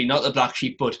kind of be not the black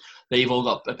sheep, but they've all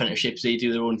got apprenticeships, they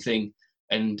do their own thing,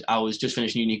 and I was just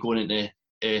finishing uni going into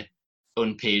a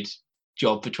unpaid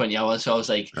job for 20 hours. So I was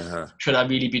like, should I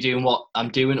really be doing what I'm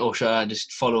doing, or should I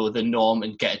just follow the norm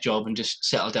and get a job and just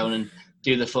settle down and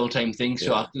do the full-time thing?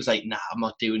 So I was like, nah, I'm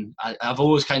not doing. I've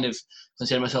always kind of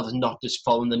considered myself as not just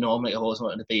following the norm. Like I've always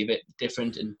wanted to be a bit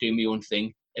different and do my own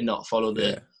thing and not follow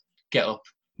the get up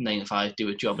 9 to 5, do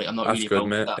a job. Like I'm not really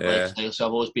about that lifestyle. So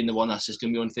I've always been the one that's just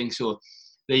doing my own thing. So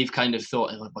they've kind of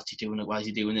thought, what's he doing? Like, why is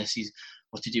he doing this?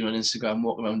 What's he doing on Instagram,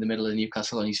 walking around the middle of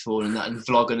Newcastle on his phone and that, and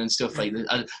vlogging and stuff like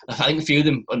that. I think a few of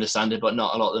them understand it, but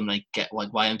not a lot of them like get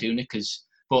like why I'm doing it.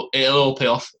 But it'll all pay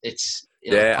off. It's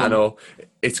I know.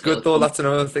 It's good though. That's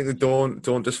another thing.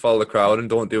 Don't just follow the crowd and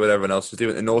don't do what everyone else is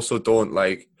doing, and also don't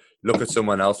like look at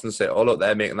someone else and say, oh look,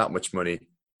 they're making that much money,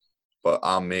 but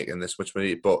I'm making this much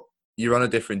money. But you're on a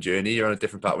different journey. You're on a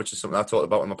different path, which is something I talked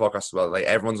about in my podcast as well. Like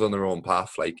everyone's on their own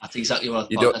path. Like that's exactly what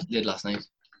I did last night.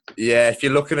 Yeah, if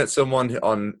you're looking at someone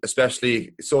on,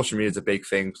 especially social media is a big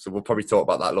thing, so we'll probably talk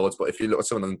about that loads, but if you look at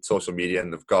someone on social media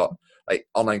and they've got, like,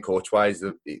 online coach-wise,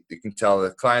 you can tell the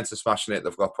clients are smashing it.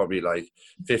 They've got probably, like,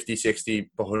 50,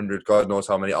 60, 100, God knows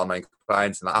how many online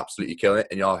clients, and they're absolutely killing it,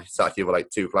 and you're sat here with,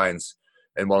 like, 2 clients,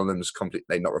 and one of them is completely,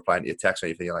 like, not replying to your text or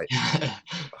anything. You're like,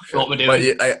 what am I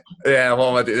doing? What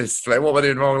am I doing? Like, what am I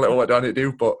doing wrong? Like, what do I need to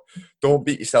do? But don't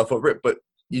beat yourself up for it, but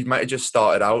you might have just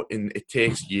started out, and it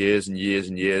takes years and years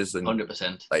and years, and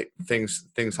 100%. Like things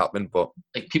happen, but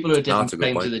like people are at different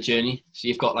times of the journey. So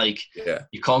you've got like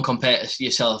you can't compare to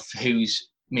yourself who's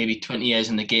maybe 20 years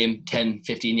in the game, 10,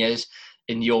 15 years,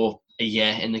 and you're a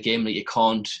year in the game. Like you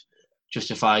can't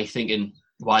justify thinking,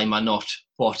 why am I not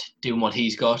doing what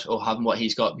he's got or having what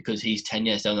he's got, because he's 10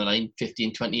 years down the line,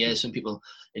 15, 20 years. Some people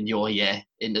in your year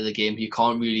into the game, you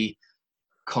can't really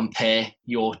compare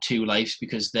your 2 lives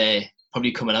because they're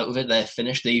probably coming out of it, they're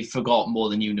finished, they've forgotten more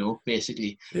than you know,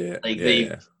 basically.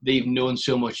 They've known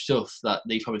so much stuff that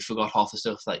they've probably forgot half the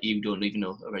stuff that you don't even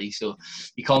know already. So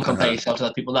you can't compare yourself to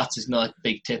other people. That's just not a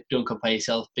big tip. Don't compare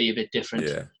yourself, be a bit different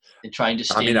and try and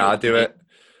just stay. I do it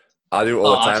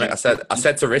all the time. Like I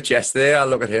said to Rich yesterday, I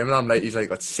look at him and I'm like, he's like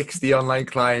got 60 online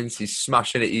clients, he's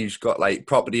smashing it, he's got like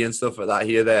property and stuff like that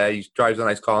here, there, he drives a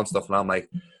nice car and stuff, and I'm like,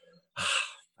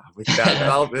 with that,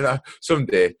 I'll be there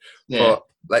someday. But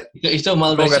like, he's done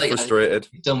well, Rich. Don't get frustrated.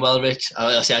 He's done well, Rich.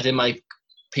 I did my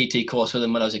PT course with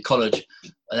him when I was at college,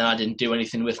 and then I didn't do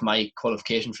anything with my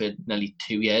qualification for nearly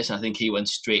 2 years. And I think he went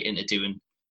straight into doing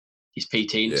his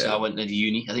PT. So I went to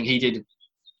uni. I think he did.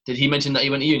 Did he mention that he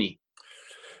went to uni?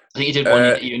 I think he did 1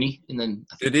 year at uni, and then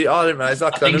did he? Oh, I didn't realise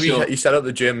that. Cause I know so. He set up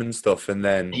the gym and stuff, and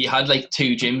then he had like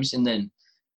 2 gyms, and then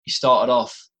he started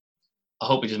off. I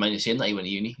hope he doesn't mind saying that he went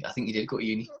to uni. I think he did go to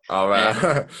uni. All right.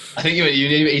 I think he went to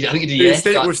uni. I think he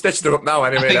did. We've stitched it up now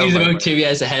anyway. I think he's about 2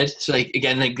 years ahead. So like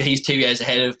again, like he's 2 years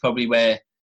ahead of probably where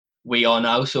we are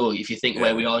now. So if you think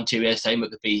where we are in 2 years' time, I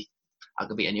could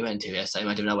be anywhere in 2 years' time.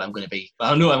 I don't know where I'm going to be.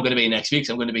 But I know I'm going to be next week,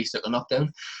 so I'm going to be stuck on lockdown.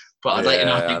 But I'd like to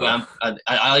not think where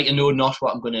I like to know not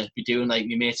what I'm going to be doing. Like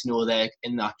my mates know they're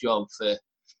in that job for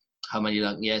how many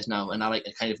years now, and I like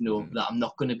to kind of know that I'm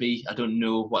not going to be. I don't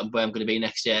know where I'm going to be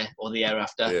next year or the year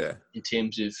after. In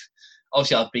terms of,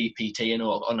 obviously, I'll be PT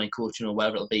or online coaching or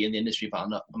wherever it'll be in the industry, but I'm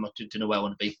not. I don't know where I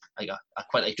want to be. Like I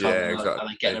quite like traveling. Yeah, exactly. I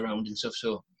like getting around and stuff.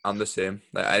 So I'm the same.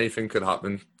 Like anything could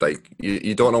happen. Like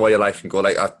you don't know where your life can go.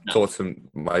 Like I thought to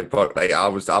my part, like I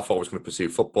thought I was going to pursue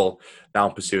football. Now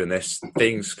I'm pursuing this.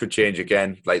 Things could change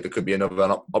again. Like there could be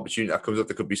another opportunity that comes up.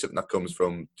 There could be something that comes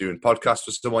from doing podcasts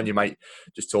for someone. You might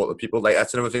just talk to people. Like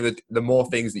that's another thing. That the more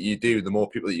things that you do, the more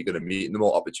people that you're going to meet, and the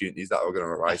more opportunities that are going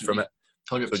to arise from it.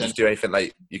 100%. So just do anything.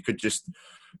 Like you could just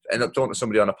end up talking to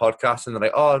somebody on a podcast, and they're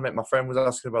like, "Oh, my friend was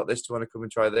asking about this. Do you want to come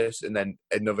and try this?" And then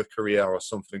another career or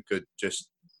something could just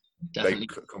like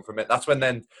come from it. That's when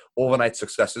then overnight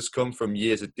successes come from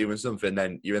years of doing something.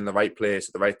 Then you're in the right place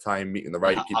at the right time, meeting the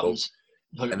right people,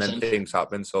 100%. And then things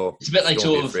happen. So it's a bit like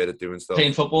sort of afraid of doing stuff.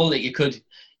 Playing football. Like you could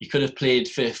have played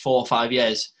for 4 or 5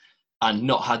 years and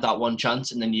not had that one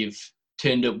chance, and then you've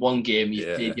turned up one game,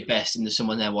 you've played your best, and there's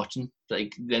someone there watching.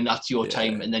 Like then that's your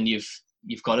time, and then you've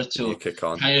got it. So you kick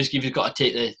on. Kind of you've got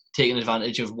to take an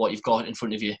advantage of what you've got in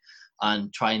front of you,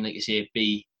 and try and, like you say,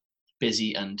 be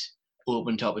busy and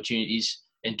open to opportunities,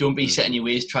 and don't be set in your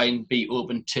ways. Try and be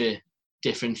open to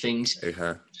different things.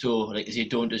 So like I say,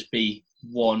 don't just be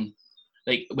one.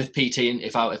 Like with PT,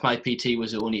 if my PT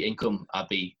was the only income, I'd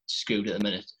be screwed at the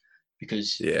minute,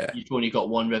 because you've only got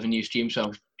one revenue stream. So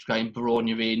I'm trying to broaden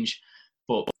your range,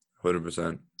 but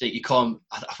 100%. Like you can't.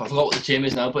 I forgot what the term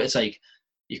is now, but it's like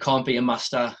you can't be a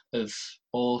master of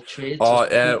all trades. Oh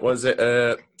yeah, was it?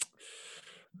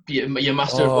 You're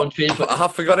master of one trade. But I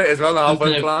have forgot it as well. Now I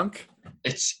went blank.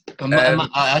 It's I don't know.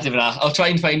 I'll try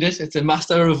and find it. It's a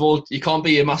master of all. You can't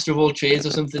be a master of all trades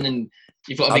or something, and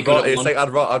you've got to be good at one. It's like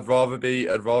I'd rather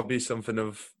be something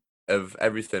of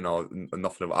everything or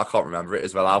nothing of. I can't remember it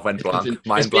as well. I went blank.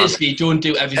 Mind blank. Basically, don't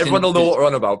do everything. Everyone will know what we're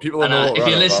on about. People will know what we're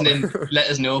on about. If you're listening, let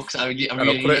us know, because I'm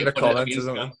really put it in the comments or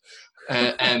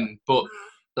something. But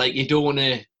like you don't want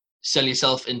to sell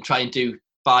yourself and try and do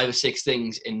 5 or 6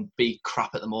 things and be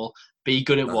crap at them all. Be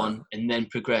good at one and then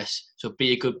progress. So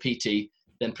be a good PT,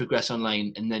 then progress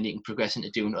online, and then you can progress into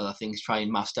doing other things. Try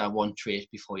and master one trait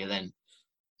before you then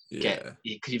get.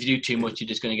 Because if you do too much, you're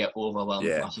just going to get overwhelmed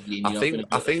massively. And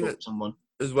I think that someone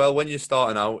as well, when you're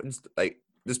starting out, and like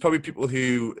there's probably people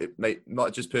who it might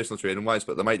not just personal training wise,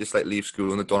 but they might just like leave school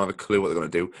and they don't have a clue what they're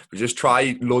going to do. But just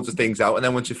try loads of things out, and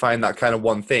then once you find that kind of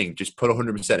one thing, just put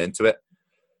 100% into it.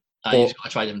 You just got to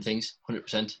try different things,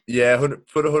 100%. Yeah,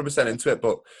 put 100% into it,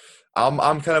 but.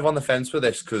 I'm kind of on the fence with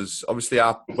this, because obviously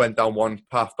I went down one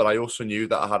path, but I also knew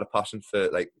that I had a passion for,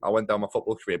 like, I went down my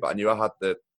football career, but I knew I had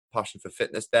the passion for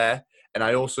fitness there. And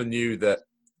I also knew that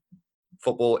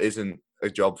football isn't a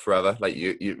job forever. Like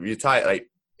you're tired, like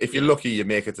if you're lucky, you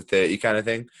make it to 30 kind of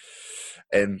thing.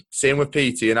 And same with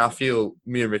PT. And I feel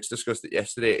me and Rich discussed it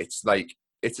yesterday. It's like,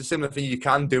 it's a similar thing. You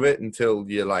can do it until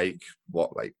you're like,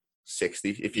 60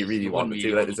 if you really want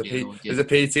to. Like there's a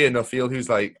PT in Nuffield who's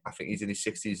like, I think he's in his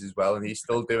 60s as well, and he's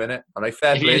still doing it. And like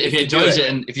fair play. If he enjoys it,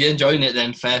 and if you're enjoying it,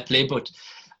 then fair play. But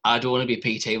I don't want to be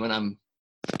a PT when I'm.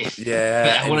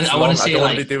 I want to say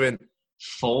like be doing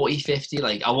 40, 50.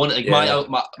 Like I want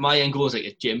my end goal is like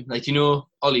a gym. Like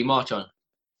Ollie Marchon.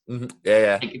 Mm-hmm.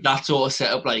 Yeah. Like that sort of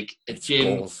setup, like a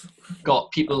gym, goals.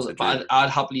 Got people. But I'd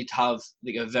happily have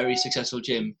like a very successful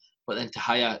gym, but then to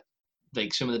hire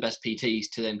like some of the best PTs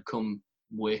to then come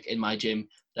work in my gym,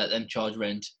 let them charge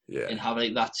rent, and have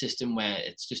like that system where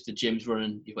it's just the gym's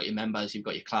running, you've got your members, you've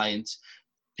got your clients,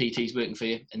 PT's working for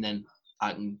you, and then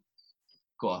I can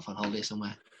go off on holiday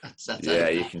somewhere. That's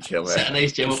you can chill there. Set a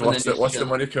nice gym up. Watch the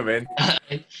money come in.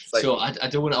 So I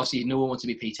don't want to, obviously no one wants to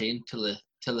be PTing till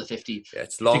the 50. Yeah,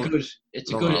 it's long.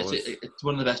 It's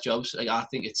one of the best jobs. Like I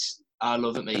think I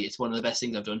love it, mate. It's one of the best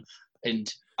things I've done,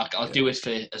 and I'll do it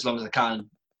for as long as I can,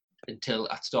 until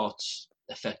it starts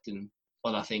affecting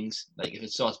other things. Like if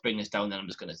it starts bringing us down, then I'm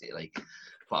just going to say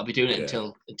but I'll be doing it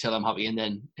until I'm happy. And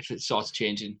then if it starts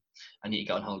changing, I need to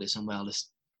get on holiday somewhere. I'll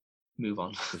just move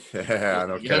on. Yeah, I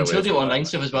know. You can still do online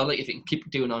stuff as well. Like if you can keep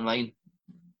doing online,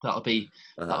 that'll be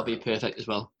perfect as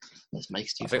well. This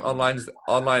makes I think online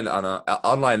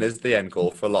is the end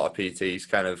goal for a lot of PTs.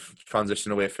 Kind of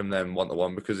transition away from them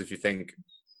one-to-one, because if you think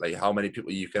like how many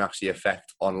people you can actually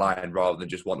affect online rather than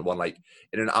just one-to-one, like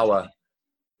in an hour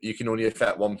you can only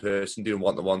affect one person doing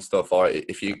one-to-one stuff, or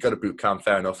if you've got a boot camp,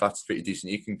 fair enough, that's pretty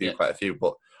decent, you can do quite a few,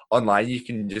 but online you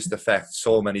can just affect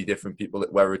so many different people,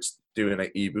 whether it's doing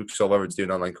like ebooks or whether it's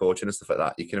doing online coaching and stuff like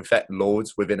that. You can affect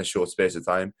loads within a short space of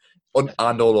time,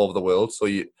 and all over the world. So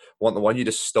you one-to-one, you're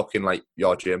just stuck in like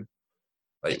your gym,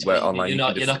 like where online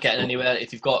you're not getting anywhere.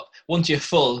 If you've got, once you're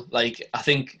full, like I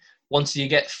think once you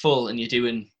get full and you're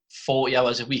doing 40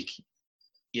 hours a week,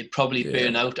 you'd probably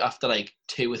burn out after like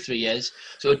 2 or 3 years.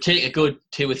 So it would take a good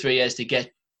 2 or 3 years to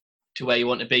get to where you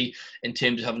want to be in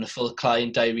terms of having a full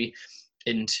client diary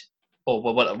or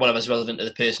whatever's relevant to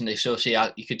the person. So say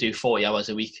you could do 40 hours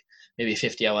a week, maybe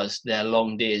 50 hours. They're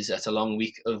long days. That's a long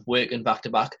week of working back to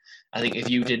back. I think if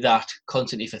you did that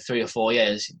constantly for 3 or 4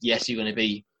 years, yes, you're going to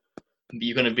be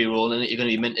rolling it. You're going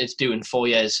to be minted doing 4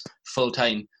 years full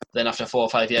time. Then after 4 or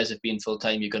 5 years of being full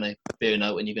time, you're going to burn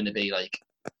out and you're going to be like,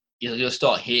 you'll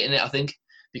start hating it, I think,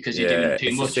 because you're doing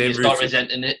too much. You start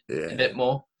resenting it a bit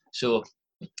more. So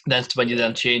that's when you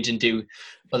then change and do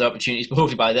other opportunities. But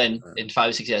hopefully by then, in 5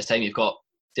 or 6 years' time, you've got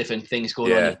different things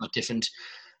going on. You've got different.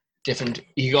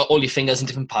 You got all your fingers in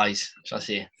different pies, shall I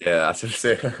say? Yeah, that's what I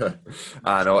say.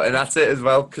 I know, and that's it as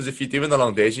well. Because if you're doing the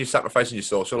long days, you're sacrificing your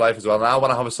social life as well. And I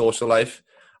want to have a social life.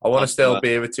 I want to still be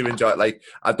able to enjoy it. Like,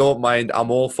 I don't mind.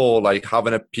 I'm all for like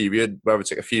having a period where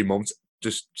it's like a few months,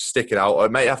 just stick it out. Or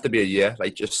it might have to be a year.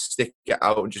 Like, just stick it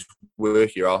out and just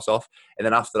work your ass off. And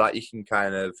then after that, you can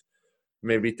kind of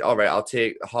maybe, all right, I'll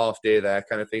take a half day there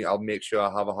kind of thing. I'll make sure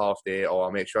I have a half day, or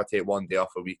I'll make sure I take 1 day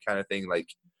off a week kind of thing. Like,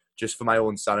 just for my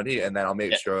own sanity. And then I'll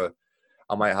make sure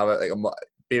I might have it like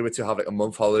be able to have like a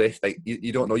month holiday. Like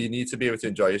you don't know, you need to be able to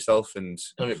enjoy yourself, and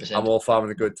 100%. I'm all for having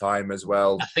a good time as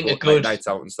well. I think a good nights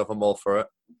out and stuff, I'm all for it.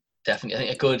 Definitely,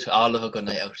 I think I love a good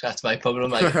night out. That's my problem.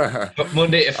 Like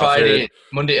Monday to Friday,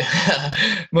 Monday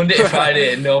to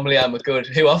Friday. Normally, I'm a good.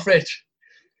 Who off, Rich?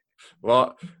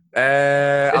 What?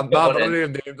 I'm not going to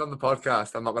name names on the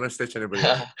podcast. I'm not going to stitch anybody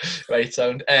up. Right,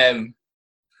 sound.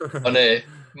 On a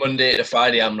Monday to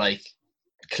Friday, I'm like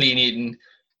clean eating,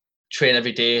 train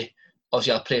every day.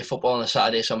 Obviously, I'll play football on a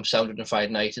Saturday, so I'm sounded on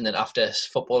Friday night. And then after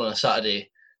football on a Saturday,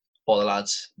 all the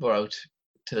lads were out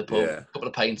to the pub, a couple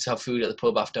of pints, have food at the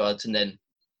pub afterwards, and then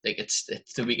like it's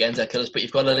the weekends that kill us. But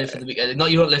you've got to live for the weekend. Not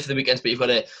you don't live for the weekends, but you've got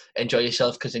to enjoy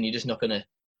yourself, because then you're just not gonna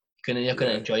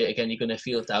enjoy it again. You're gonna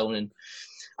feel down. And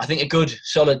I think a good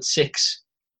solid 6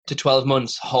 to 12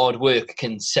 months hard work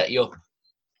can set you up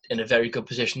in a very good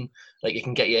position. Like, it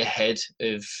can get you ahead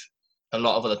of a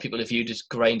lot of other people if you just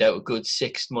grind out a good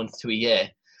 6 months to a year.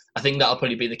 I think that'll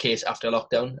probably be the case after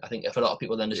lockdown. I think if a lot of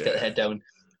people then just get their head down,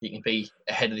 you can be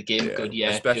ahead of the game a good year.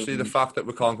 Especially the fact that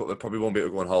we probably won't be able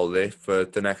to go on holiday for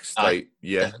the next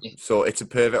year. Definitely. So it's a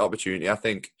perfect opportunity, I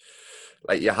think.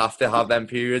 Like, you have to have them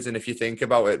periods, and if you think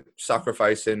about it,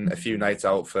 sacrificing a few nights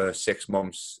out for 6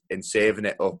 months and saving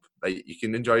it up, like, you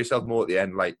can enjoy yourself more at the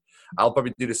end. Like, I'll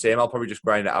probably do the same. I'll probably just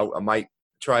grind it out. I might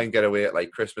try and get away at like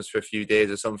Christmas for a few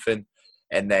days or something,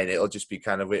 and then it'll just be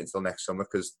kind of wait until next summer,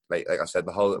 because like I said,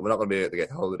 we're not going to be able to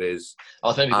get holidays. I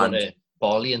was maybe going to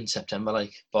Bali in September,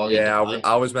 like Bali. Yeah,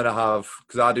 I was meant to have,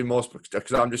 because I do most,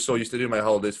 because I'm just so used to doing my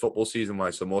holidays football season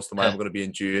wise. So most of mine I'm going to be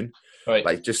in June. Right.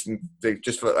 Like just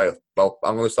for well,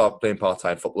 I'm going to start playing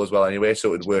part-time football as well anyway, so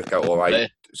it would work out all right. Okay.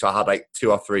 So I had like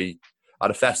 2 or 3. I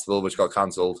had a festival which got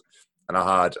cancelled, and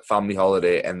I had family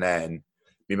holiday, and then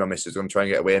me and my missus were going to try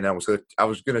and get away, and I was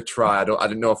going to try. I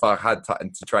didn't know if I had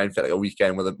time to try and fit like a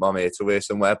weekend with my mates away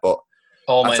somewhere, but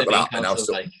might have been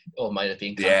cancelled. Might have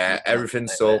been cancelled. Yeah, everything.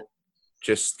 So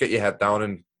just get your head down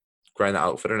and grind that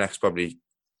out for the next probably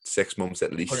 6 months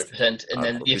at least. 100%. And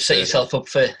then you've set yourself up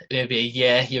for maybe a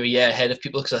year. You're a year ahead of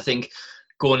people, because I think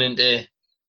going into,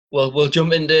 we'll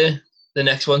jump into the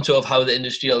next one, sort of how the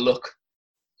industry will look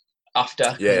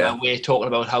after. Yeah. We're talking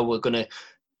about how we're going to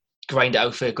grind it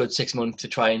out for a good 6 months to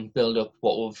try and build up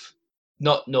what we've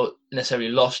not necessarily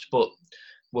lost, but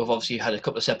we've obviously had a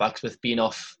couple of setbacks with being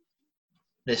off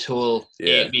this whole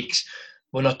 8 weeks.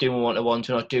 We're not doing one-to-ones.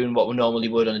 We're not doing what we normally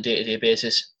would on a day-to-day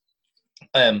basis.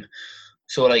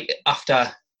 So like after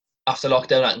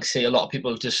lockdown, I can see a lot of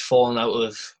people just falling out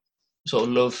of sort of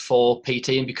love for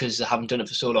PTing because they haven't done it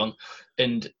for so long,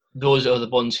 and those are the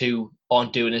ones who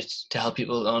aren't doing it to help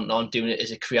people, aren't doing it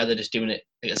as a career. They're just doing it,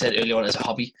 like I said earlier on, as a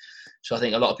hobby. So I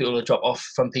think a lot of people will drop off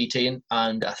from PTing,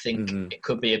 and I think it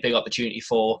could be a big opportunity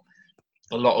for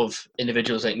a lot of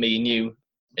individuals like me and you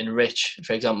enrich,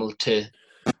 for example, to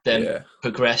then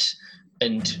progress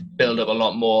and build up a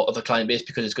lot more of a client base,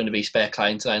 because there's going to be spare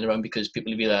clients lying around, because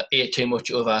people have either ate too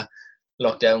much over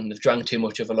lockdown, they've drank too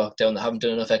much over lockdown, they haven't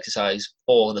done enough exercise,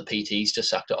 or the PTs just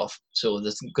sacked it off. So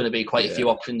there's going to be quite a few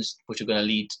options which are going to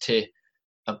lead to,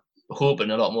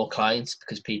 hoping, a lot more clients,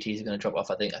 because PTs are going to drop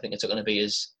off. I think it's not going to be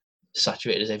as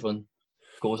saturated as everyone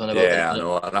goes on about. Yeah, I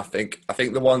know, and I think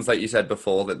the ones like you said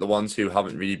before, that the ones who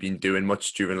haven't really been doing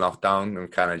much during lockdown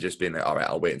and kind of just been like, all right,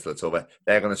 I'll wait until it's over,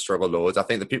 they're going to struggle loads. I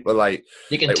think the people like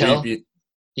you can tell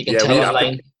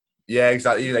online. Yeah,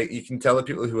 exactly. Like you can tell the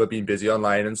people who have been busy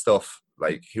online and stuff,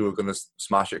 like who are going to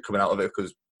smash it coming out of it,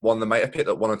 because one, they might have picked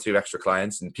up 1 or 2 extra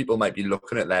clients, and people might be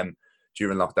looking at them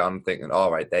during lockdown and thinking,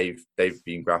 all right, they've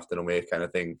been grafting away kind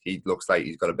of thing. He looks like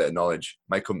he's got a bit of knowledge.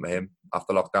 Might come to him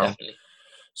after lockdown. Definitely.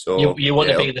 So you want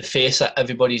to be the face that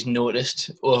everybody's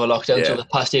noticed over lockdown. So the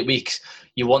past 8 weeks,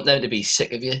 you want them to be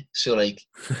sick of you. So like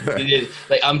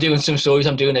I'm doing some stories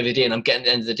I'm doing every day, and I'm getting to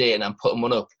the end of the day and I'm putting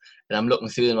one up and I'm looking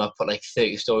through them. I've put like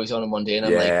 30 stories on in one day, and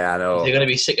I'm I know. They're going to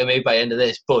be sick of me by the end of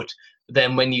this. But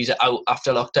then when you're out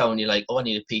after lockdown, you're like, oh, I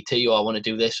need a PT, or I want to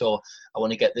do this, or I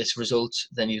want to get this result.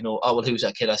 Then you know, oh, well, who's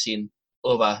that kid I seen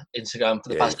over Instagram for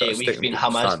the past 8 weeks being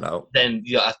hammered? Then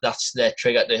that's their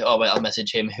trigger to, oh, well, I'll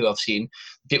message him, who I've seen.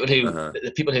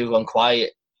 The people who've gone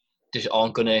quiet just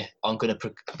aren't gonna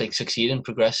like succeed and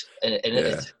progress in it.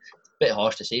 It's a bit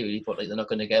harsh to say, really, but like they're not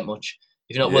going to get much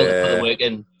if you're not willing to put the work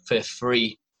in for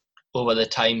free over the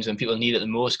times when people need it the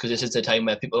most, because this is the time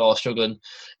where people are struggling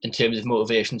in terms of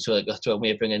motivation. So like, that's why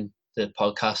we're bringing the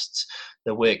podcasts,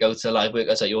 the workouts, the live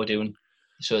workouts that you're doing.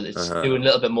 So it's doing a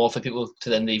little bit more for people to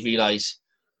then they realise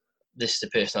this is the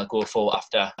person I'll go for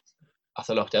after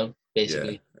lockdown,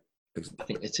 basically. Yeah, I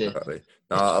think it's exactly.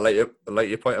 No, I like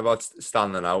your point about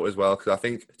standing out as well, because I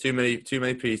think too many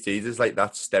PTs is like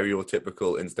that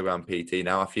stereotypical Instagram PT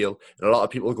now, I feel. And a lot of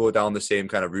people go down the same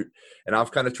kind of route. And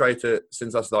I've kind of tried to,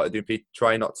 since I started doing PT,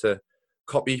 try not to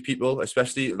copy people,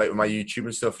 especially like with my YouTube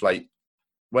and stuff. Like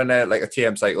when like a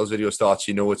TM Cycles video starts,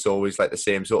 you know, it's always like the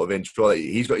same sort of intro. Like,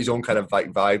 he's got his own kind of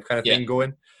like vibe kind of thing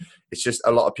going. It's just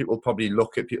a lot of people probably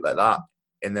look at people like that,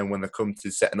 and then when they come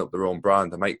to setting up their own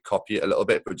brand, they might copy it a little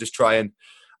bit, but just try and,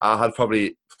 I had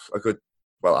probably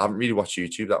I haven't really watched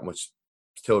YouTube that much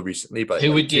till recently, but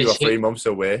who would 2 or 3 months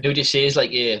away. Who would you say is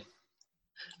like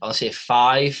I'll say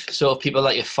 5 sort of people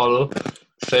that you follow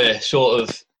for sort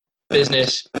of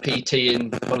business, PT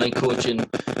and online coaching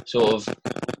sort of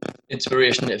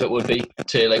inspiration, if it would be,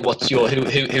 to like what's your who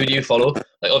do you follow?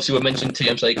 Like obviously we mentioned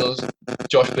TM Cycles,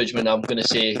 Josh Bridgman. I'm gonna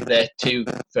say they're two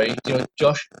very, do you know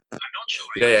Josh? I'm not sure.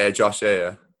 Yeah, Josh,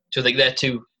 yeah. So like they're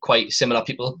two quite similar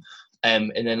people.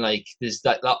 And then like there's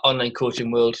that online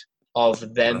coaching world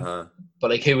of them.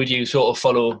 But like who would you sort of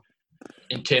follow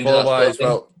in terms of that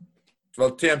sort of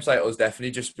well, TM Cycles definitely,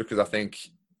 just because I think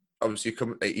obviously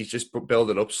he's just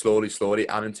building up slowly,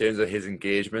 and in terms of his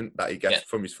engagement that he gets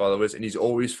from his followers, and he's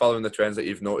always following the trends that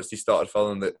you've noticed. He started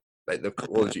following the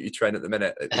Call of Duty trend at the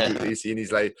minute. And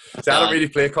he's like, so I don't really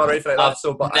play COD or anything like that,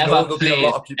 so but I know there'll be a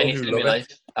lot of people who love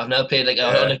it. I've never played like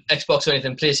on an Xbox or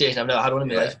anything, PlayStation. I've never had one in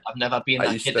my life. I've never been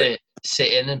that kid to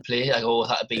sit in and play. Like, oh,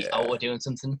 that to be out or doing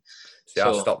something. See,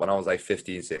 I stopped when I was like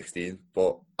 15, 16,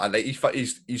 but and like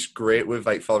he's great with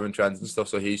like following trends and stuff.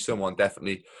 So he's someone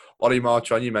definitely. Ollie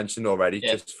Marchand, you mentioned already,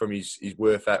 just from his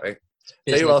work ethic.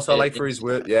 Tell you also like for his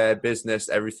work, business,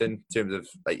 everything in terms of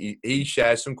like he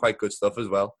shares some quite good stuff as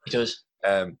well. He does.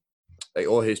 Like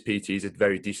all his PTs are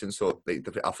very decent. So like,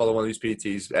 I follow one of his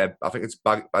PTs. I think it's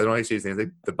I don't know how you say his name,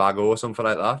 like the Bago or something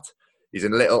like that. He's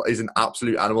an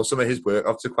absolute animal. Some of his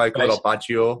workouts are quite good. Or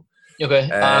Baggio.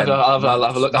 Okay, I'll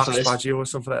have a look after this. Baggio or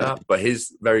something like that. But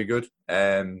he's very good.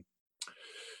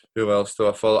 Who else do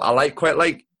I follow? I quite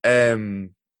like.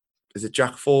 Is it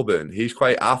Jack Thorburn?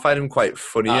 I find him quite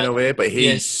funny in a way, but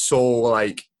he's so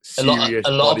like serious.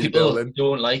 A lot of people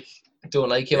don't like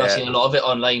him. I've seen a lot of it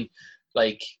online.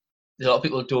 Like a lot of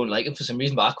people don't like him for some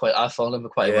reason, but I follow him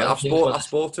quite well. I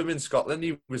spoke to him in Scotland.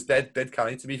 He was dead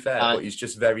canny, to be fair, but he's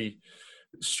just very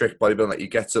strict bodybuilding. Like he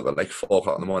gets up at like 4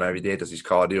 o'clock in the morning every day, does his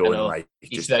cardio, and like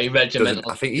he's very regimental.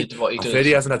 I think I've heard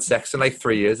he hasn't had sex in like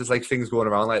 3 years. There's like things going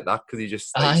around like that because he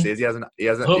just says he hasn't.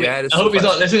 I hope he's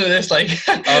not listening to this. Like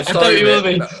I doubt he will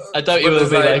be. I doubt he will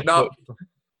be. Like no,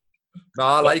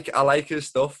 I like his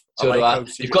stuff. So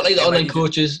you've got like the online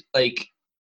coaches, like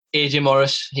AJ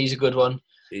Morris. He's a good one.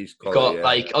 He's got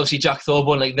like obviously Jack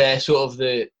Thorburn. Like they're sort of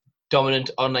the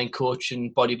dominant online coach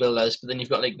and bodybuilders, but then you've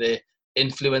got like the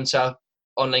influencer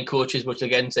online coaches, which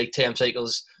again is like TM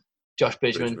Cycles, Josh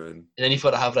Bridgman, and then you've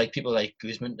got to have like people like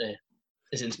Guzman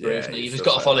as inspiration. You've just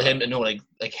got to follow him to know like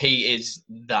he is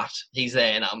that. He's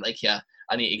there, and I'm like,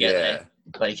 I need to get there.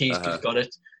 Like he's just got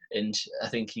it, and I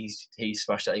think he's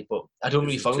smashed it. Like, but I don't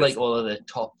really follow like all of the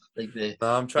top like the.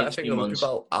 No, I'm trying to think of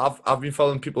people. I've been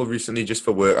following people recently just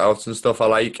for workouts and stuff. I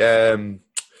like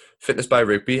Fitness by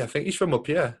Rugby. I think he's from up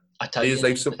here. I tagged in.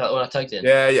 Like is that what I tagged in?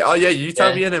 Yeah. Oh yeah, you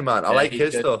tagged me in him, man. I like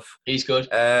his stuff. He's good.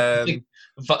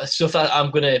 Stuff that I'm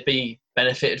gonna be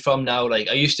benefited from now. Like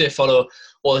I used to follow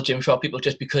all the Gymshark people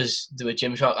just because they were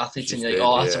Gymshark athletes, and you're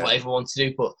like, that's what everyone wants to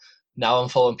do. But now I'm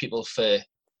following people for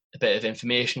a bit of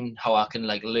information, how I can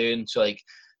like learn. So like,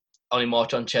 Ollie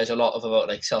Marchand shares a lot about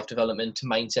like self-development,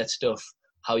 mindset stuff,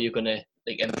 how you're gonna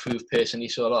like improve personally.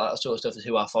 So a lot of that sort of stuff is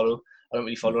who I follow. I don't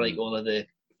really follow like all of the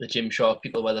Gymshark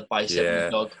people where the bicep and the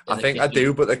dog. I think I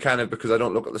do, but they're kind of, because I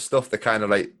don't look at the stuff, they're kind of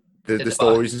like the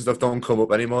stories and stuff don't come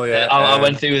up anymore. Yeah, I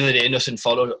went through the other day and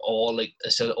followed all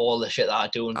the shit that I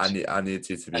do. And I need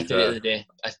to be fair. The other day.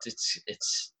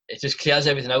 It just clears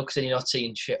everything out because then you're not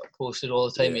seeing shit posted all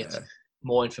the time. It's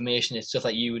more information. It's stuff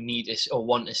that you need or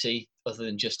want to see, other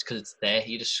than just because it's there.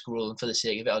 You're just scrolling for the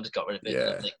sake of it. I just got rid of it.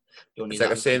 Yeah. It's like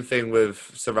the same thing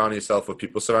with surrounding yourself with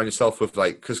people. Surround yourself with,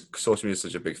 like, because social media is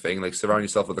such a big thing. Like, surround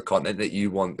yourself with the content that you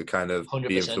want to kind of 100%.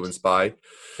 Be influenced by.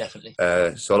 Definitely.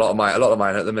 So a lot of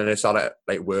mine at the minute is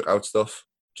like workout stuff.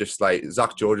 Just like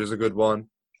Zach George is a good one.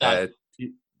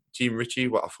 Team Richie, I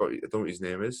don't know what his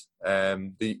name is.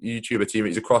 The YouTuber Team,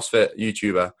 he's a CrossFit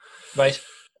YouTuber. Right.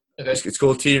 Okay. It's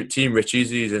called Team Richie's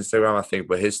his Instagram, I think,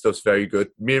 but his stuff's very good.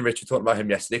 Me and Richie talked about him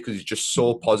yesterday because he's just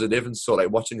so positive, and so like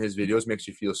watching his videos makes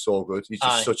you feel so good. He's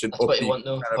just such an upbeat kind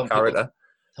of character.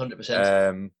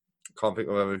 100%. Can't think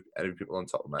of any people on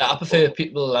top of my head. I prefer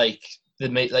people like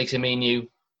me and you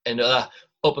and other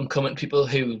up and coming people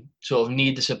who sort of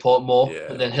need the support more,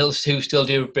 but then who still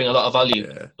do bring a lot of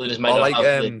value. But just might not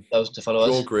have thousands of followers.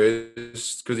 Joe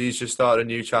Grace, because he's just started a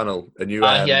new channel, I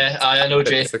know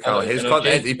Jay. His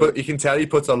content, you can tell he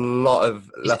puts a lot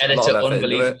of. His edits are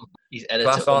unbelievable. His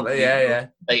edits are unbelievable. Yeah.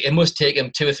 Like it must take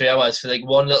him 2 or 3 hours for like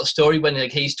one little story when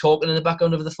like he's talking in the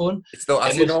background of the phone. It's not.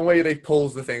 I see one way he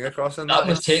pulls the thing across, and that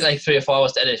must take like 3 or 4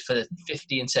 hours to edit for the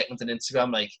 15 seconds on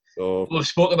Instagram. Like we've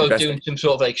spoken about doing some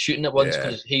sort of like shooting at once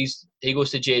because he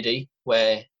goes to JD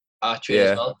where I train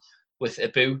as well with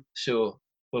Abu. So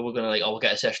we were gonna like, we'll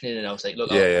get a session in, and I was like,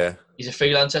 look, he's a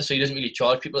freelancer, so he doesn't really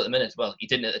charge people at the minute. Well, he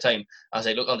didn't at the time. I was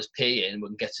like, look, I'll just pay you, and we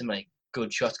can get some like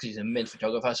good shots because he's a mint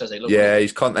photographer. So I was like, look,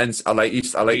 his content's, I like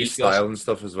his style and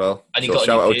stuff as well. And so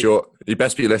shout out Joe. You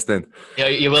best be listening. Yeah,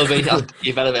 you will be.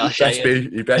 You better be.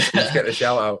 You best get a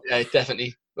shout out. Yeah,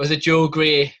 definitely. Was it Joe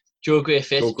Gray Fit? Joe Gray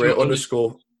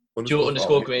 _Joe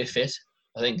Gray Fit.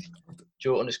 I think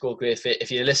Joe _Gray Fit.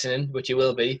 If you're listening, which you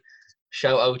will be,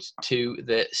 shout out to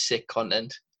the sick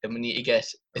content, and we need to get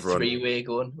a 3-way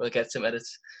going. We'll get some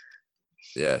edits.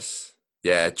 Yes.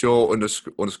 Yeah, Joe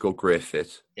 _ Gray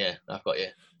Fit. Yeah, I've got you.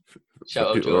 Shout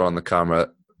out people Joe. Are on the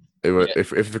camera.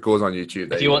 If it goes on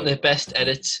YouTube, if you want the best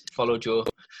edits, follow Joe.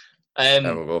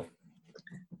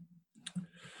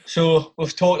 So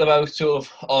we've talked about sort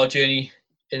of our journey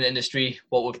in the industry,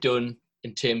 what we've done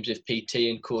in terms of PT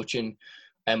and coaching,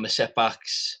 and the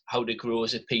setbacks, how to grow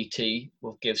as a PT.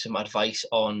 We'll give some advice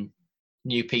on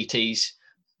new PTs,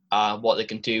 what they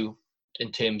can do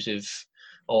in terms of,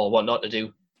 or what not to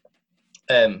do.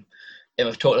 And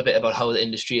we've talked a bit about how the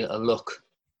industry will look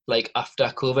like after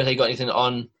COVID. Have you got anything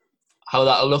on how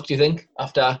that'll look, do you think,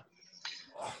 after?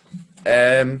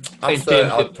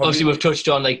 Obviously we've touched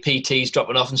on like PTs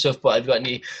dropping off and stuff, but have you got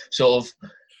any sort of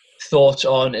thoughts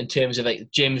on in terms of like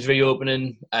gyms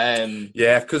reopening?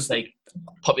 Because like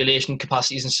population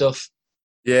capacities and stuff.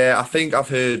 Yeah, I think I've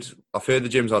heard the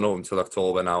gyms aren't open until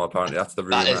October now. Apparently, that's the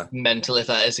rumor. That is mental. If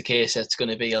that is the case, it's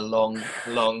going to be a long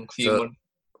few months.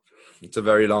 It's a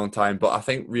very long time, but I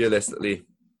think realistically,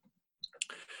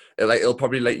 it'll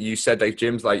probably, like you said, like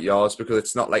gyms like yours, because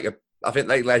it's not like I think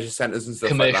like leisure centres and stuff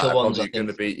commercial like that ones are going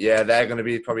to be, they're going to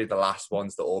be probably the last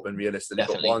ones to open realistically.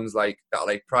 Definitely. But ones like that,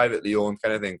 like privately owned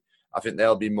kind of thing, I think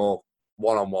there'll be more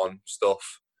one-on-one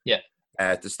stuff.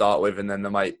 To start with, and then they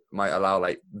might allow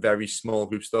like very small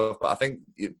group stuff. But I think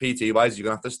PT wise, you're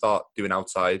gonna have to start doing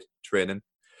outside training.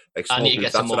 Like small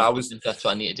groups. That's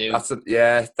what I need to do.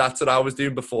 That's what I was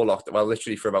doing before lockdown. Well,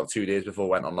 literally for about 2 days before I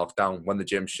went on lockdown, when the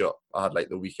gym shut, I had like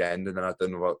the weekend, and then I'd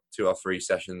done about 2 or 3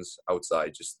 sessions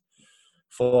outside, just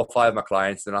 4 or 5 of my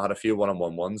clients. Then I had a few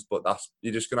one-on-one ones, but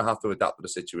you're just gonna have to adapt to the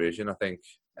situation, I think.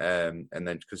 And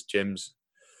then because gyms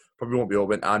probably won't be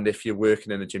open, and if you're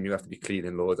working in a gym, you have to be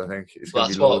cleaning loads. I think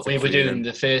that's what we were doing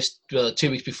the first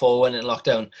 2 weeks before we went in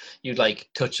lockdown. You'd like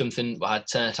touch something, I had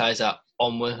sanitizer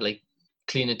on with, like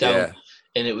clean it down,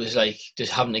 and it was like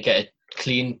just having to get it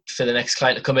clean for the next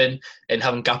client to come in, and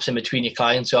having gaps in between your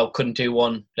clients. So I couldn't do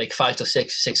one like 5 till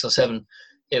 6, 6 till 7.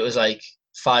 It was like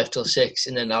 5 till 6,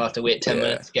 and then I'll have to wait 10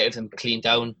 minutes to get them cleaned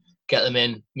down, get them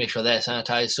in, make sure they're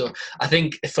sanitized. So I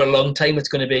think for a long time it's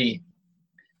going to be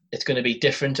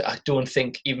different. I don't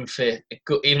think even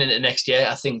into next year,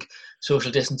 I think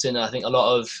social distancing, I think a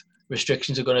lot of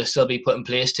restrictions are going to still be put in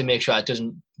place to make sure it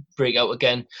doesn't break out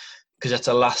again, because that's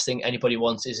the last thing anybody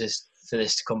wants is for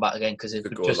this to come back again, because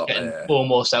we're just getting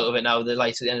almost out of it now. The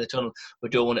light at the end of the tunnel, we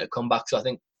don't want it to come back. So I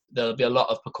think there'll be a lot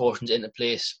of precautions into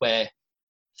place where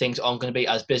things aren't going to be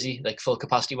as busy, like full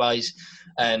capacity wise,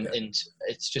 and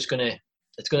it's just going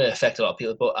to affect a lot of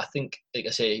people. But I think, like I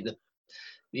say,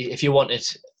 if you want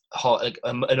it hot, like,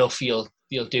 enough, you'll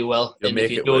do well. You'll and make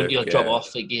if you it don't, work, you'll drop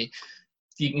off. Like you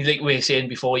can, like we were saying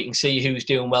before, you can see who's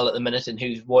doing well at the minute and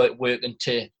who's working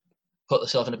to put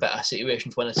themselves in a better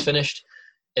situation for when it's finished.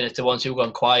 And it's the ones who have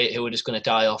gone quiet, who are just going to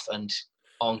die off and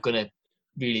aren't going to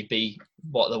really be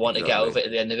what they want to get out of it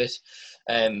at the end of it.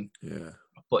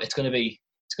 But it's going to be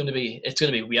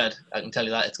weird. I can tell you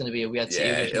that it's going to be a weird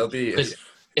situation. It'll be.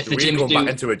 If the gym going back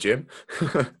into a gym,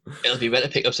 it'll be better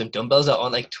to pick up some dumbbells that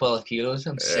aren't like 12 kilos.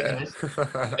 I'm sick of it.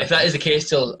 If that is the case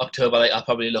till October, like, I'll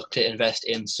probably look to invest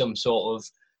in some sort of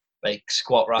like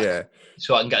squat rack,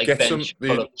 so I can get bench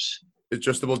pull-ups.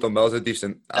 Adjustable dumbbells are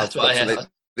decent. That's what I have.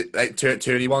 Like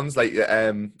turny ones, like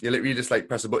you literally just like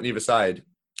press a button either side,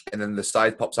 and then the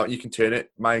side pops out and you can turn it.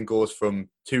 Mine goes from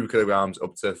 2 kilograms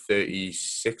up to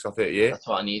 36 or 38. That's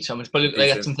what I need. So I'm just probably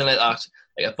like something like that,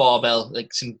 like a barbell,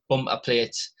 like some bumper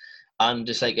plates, and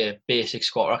just like a basic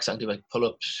squat rack so I can do like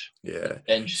pull-ups.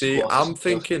 Bench. See, I'm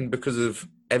thinking because of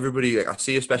everybody, like I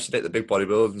see, especially like the big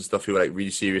bodybuilders and stuff who are like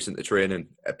really serious into training.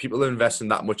 People are investing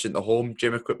that much into home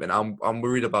gym equipment. I'm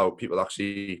worried about people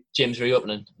actually gyms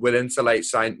reopening, willing to like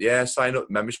sign up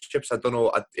memberships. I don't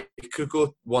know. It could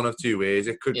go one of two ways.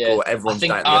 It could go everyone's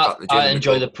dying to get back to the gym. I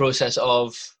enjoy the process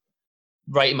of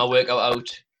writing my workout out,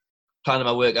 planning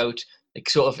my workout. Like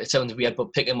sort of, it sounds weird,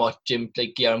 but picking what gym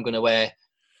like gear I'm going to wear,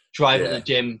 driving to the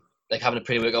gym, like having a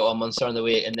pre-workout on Monster on the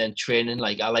way, and then training.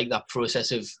 Like I like that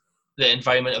process of the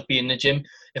environment of being in the gym.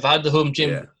 If I had the home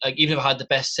gym, like even if I had the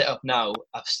best setup now,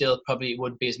 I still probably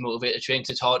wouldn't be as motivated to train, because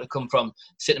it's hard to come from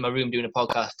sitting in my room doing a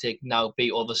podcast to now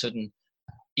be all of a sudden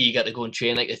eager to go and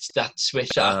train. Like it's that switch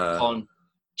that on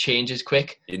changes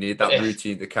quick. You need that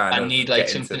routine to kind of. I need like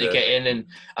something to get in, and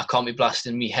I can't be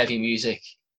blasting me heavy music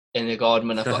in the garden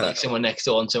when I've got like someone next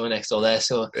door and someone next door there.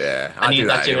 So I need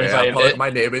that gym environment. My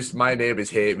neighbours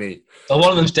hate me. Well,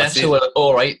 one of them's deaf, so we're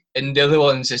all right, and the other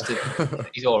one's just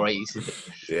he's all right.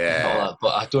 But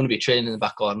I don't want to be training in the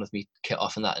back garden with me kit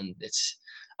off and that, and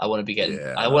I want to be getting.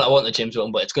 I want the gyms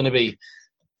open, but it's going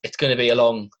to be a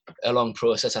long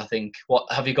process, I think. What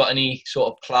have you got any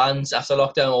sort of plans after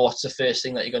lockdown, or what's the first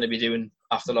thing that you're going to be doing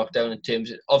after lockdown in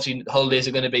terms of, obviously holidays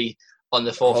are going to be on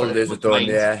the forefront. Holidays are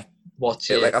done, What's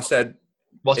your, like I said,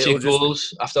 what's your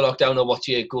goals after lockdown, or what's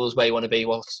your goals where you want to be?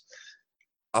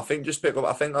 I think just pick up.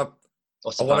 I think I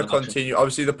want to continue.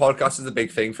 Obviously, the podcast is a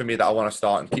big thing for me that I want to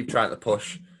start and keep trying to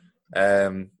push.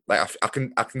 Like I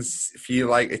can feel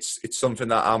like it's something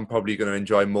that I'm probably going to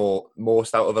enjoy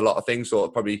most out of a lot of things. So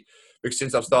probably because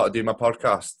since I've started doing my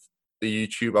podcast, the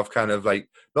YouTube, I've kind of like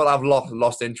not that I've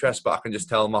lost interest, but I can just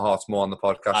tell my heart's more on the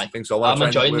podcast. I'm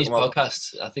enjoying these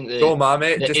podcasts. I think don't mind,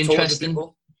 mate. Just interesting.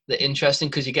 They're interesting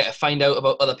because you get to find out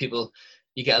about other people,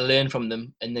 you get to learn from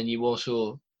them, and then you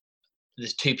also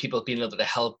there's two people being able to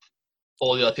help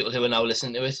all the other people who are now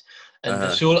listening to it. And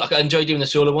I enjoy doing the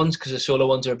solo ones because the solo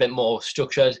ones are a bit more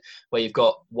structured, where you've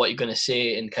got what you're going to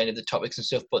say and kind of the topics and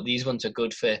stuff. But these ones are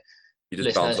good for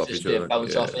listeners to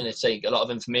bounce off, and it's like a lot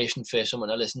of information for someone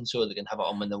to listen, so they can have it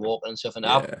on when they're walking and stuff. And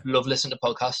I love listening to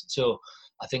podcasts, so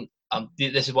I think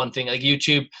this is one thing. Like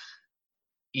YouTube,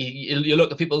 you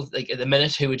look at people like at the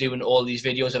minute who are doing all these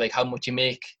videos of like how much you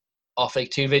make off like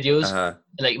 2 videos, and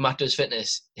like Matt Does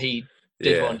Fitness, he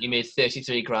did one. He made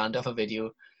 33 grand off a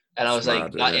video. And I was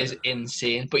like, that is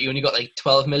insane. But you only got like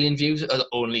 12 million views. Or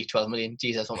only 12 million.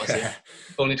 Jesus, what am I saying?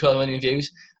 Only 12 million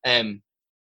views.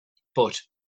 But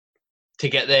to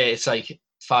get there, it's like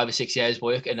 5 or 6 years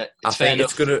work. And I think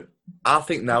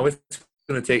now it's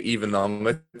going to take even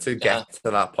longer to get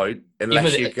to that point.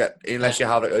 Unless you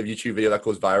have like a YouTube video that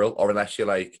goes viral, or unless you're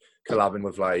like collabing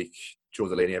with like Joe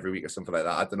Delaney every week or something like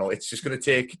that. I don't know. It's just going to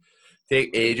take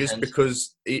ages,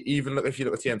 because even if you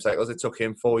look at TM Cycles, it took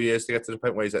him 4 years to get to the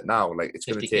point where he's at now. Like it's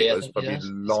going to take us probably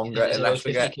longer unless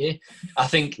we get. I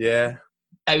think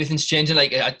everything's changing.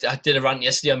 Like I did a rant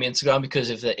yesterday on my Instagram because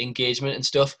of the engagement and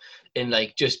stuff, and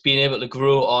like just being able to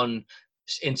grow on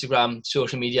Instagram,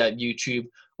 social media, YouTube,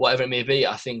 whatever it may be.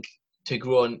 I think to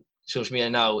grow on social media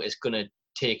now is going to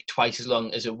take twice as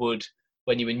long as it would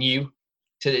when you were new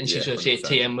to the industry. So say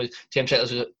TM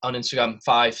Cycles was on Instagram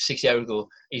 5-6 years ago,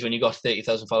 even when you got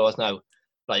 30,000 followers now.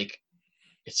 Like,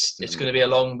 it's going to be a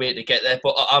long way to get there,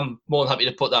 but I'm more than happy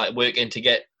to put that work in to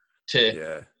get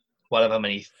to whatever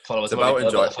many followers. It's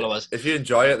about followers. If you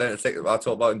enjoy it, then it's like, I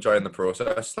talk about enjoying the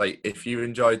process. Like, if you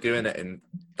enjoy doing it, and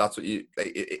that's what you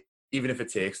like, even if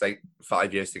it takes like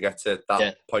 5 years to get to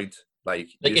that point, like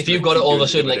if you've got it all of a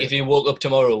sudden, like if you woke up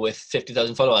tomorrow with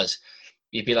 50,000 followers,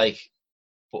 you'd be like,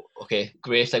 okay,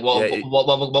 great. Like, what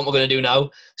we're going to do now?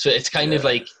 So it's kind of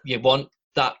like you want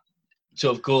that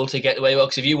sort of goal to get away with.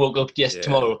 Because if you woke up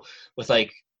tomorrow with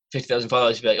like 50,000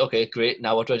 followers, you'd be like, okay, great.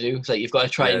 Now what do I do? It's like you've got to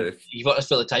try and you've got to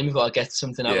fill the time. You've got to get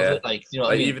something out of it. Like, you know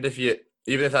what I mean?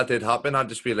 Even if that did happen, I'd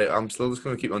just be like, I'm still just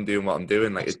going to keep on doing what I'm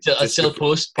doing. Like, I'd still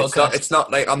post podcasts. It's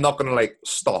not like I'm not going to like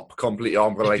stop completely.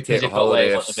 I'm going to like take a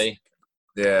holiday.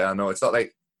 Yeah, I know. It's not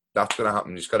like that's going to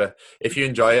happen. You just got to, if you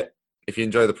enjoy it, if you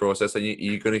enjoy the process, then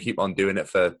you're going to keep on doing it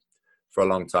for a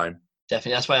long time.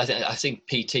 Definitely. That's why I think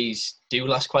PTs do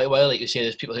last quite a while. Like you say,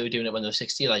 there's people who are doing it when they're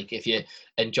 60. Like, if you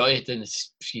enjoy it, then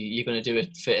you're going to do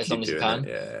it for as long as you can.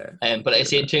 But I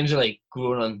say in terms of like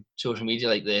growing on social media,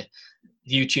 like the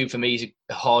YouTube for me is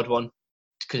a hard one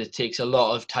because it takes a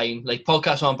lot of time. Like,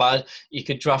 podcasts aren't bad. You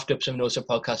could draft up some notes of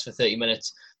podcasts for 30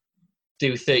 minutes,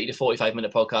 do 30 to 45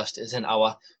 minute podcast is an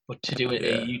hour, but to do a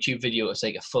YouTube video, it's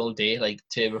like a full day. Like,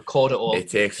 to record it all, it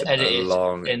takes to edit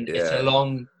it's a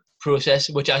long process,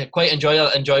 which I quite enjoy.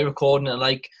 I enjoy recording and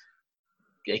like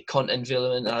content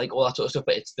development and I like all that sort of stuff,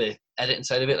 but it's the editing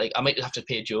side of it. Like, I might have to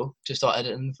pay Joe to start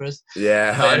editing for us.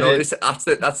 I know.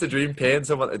 That's the dream, paying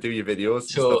someone to do your videos.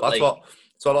 So that's what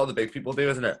a lot of the big people do,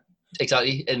 isn't it?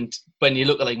 Exactly. And when you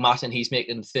look at like Matt, and he's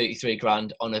making 33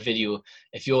 grand on a video,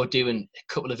 if you're doing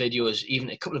a couple of videos, even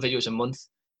a couple of videos a month,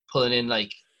 pulling in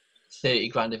like 30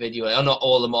 grand a video, I'm not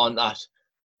all of them on that.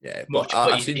 Yeah, but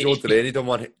I've seen Joe Delaney done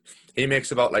one. He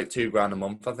makes about like $2 grand a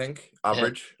month, I think,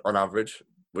 on average,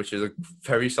 which is a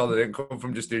very solid income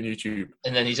from just doing YouTube.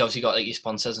 And then he's obviously got like his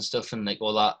sponsors and stuff and like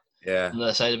all that. Yeah. On the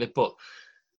other side of it, but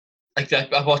like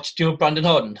I watched, do you know Brandon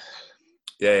Harden?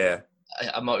 Yeah.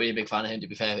 I'm not really a big fan of him, to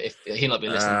be fair. If he'll not be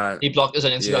listening, he blocked us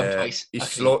on Instagram twice.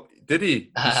 Did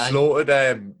he? He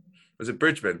slaughtered. Was it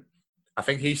Bridgman? I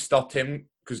think he stopped him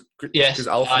because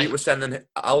Alpha was sending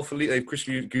like Chris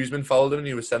Guzman followed him and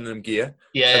he was sending him gear.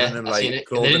 Yeah, him, like,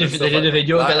 they did a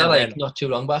video together like not too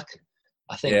long back,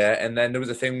 I think. Yeah, and then there was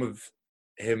a thing with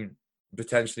him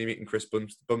potentially meeting Chris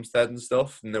Bumstead and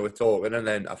stuff, and they were talking, and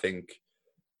then I think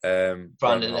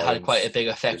Brandon had quite a big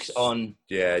effect on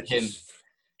him.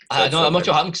 I'm not sure what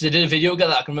happened because they did a video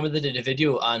together. I can remember they did a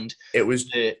video and it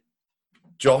was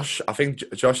Josh. I think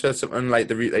Josh said something like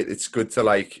it's good to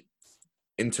like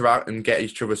interact and get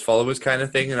each other's followers kind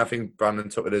of thing, and I think Brandon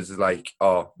took it as like,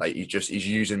 oh, like he's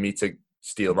using me to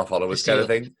steal my followers kind of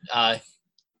thing. I'm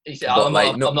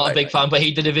not a big fan, but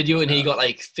he did a video and he got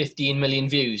like 15 million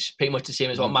views, pretty much the same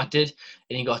as what Matt did,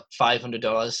 and he got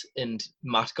 $500, and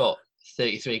Matt got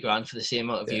 33 grand for the same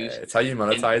amount of views. It's how you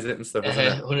monetize it and stuff, isn't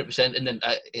it? 100%. And then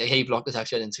he blocked us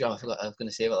actually on Instagram. I forgot I was going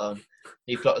to say about that one.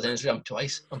 He blocked us on Instagram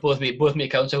twice on both my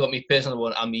accounts. I got my personal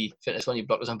one and my fitness one. He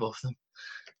blocked us on both of them.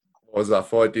 What was that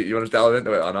for? Do you want to delve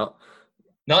into it or not?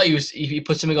 No, he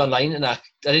put something online, and I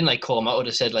didn't like call him out. I would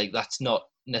have said like that's not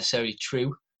necessarily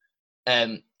true.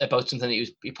 About something that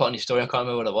he put on his story. I can't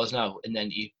remember what it was now. And then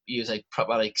he was like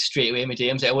proper like straight away in my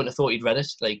DMs. I wouldn't have thought he'd read it.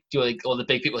 Like, do you know, like all the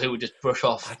big people who would just brush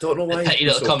off. I don't know why he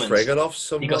got so triggered off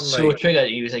someone. He got so triggered.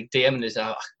 He was like DMing us.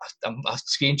 I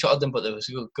screenshotted them, but it was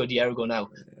a good year ago now.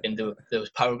 And there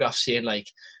was paragraphs saying like,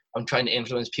 I'm trying to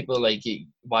influence people. Like,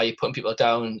 why are you putting people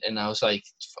down? And I was like,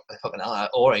 fucking hell,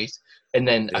 all right. And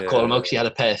then I called him out because he had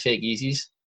a pair of fake Yeezys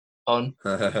on.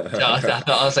 So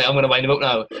I was like, I'm going to wind him up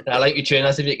now. And I like your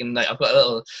trainers if you can. Like, I've got a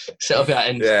little setup here.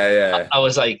 And I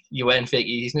was like, you wearing fake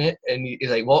Yeezys, mate? And he's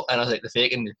like, what? And I was like, the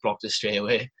fake, and he blocked us straight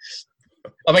away.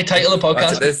 I might title the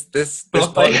podcast. This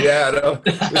podcast, I know.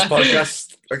 This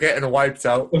podcast are getting wiped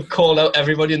out. We've called out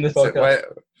everybody in this podcast.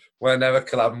 We're never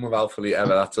collabing with Alpha Elite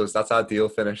ever. That's us. That's our deal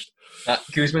finished.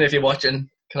 Guzman, if you're watching,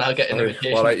 can I get an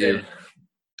invitation? What about you?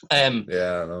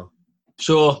 Yeah, I know.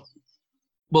 So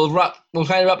we'll kind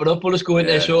of wrap it up. We'll just go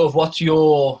into sort of what's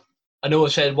your. I know I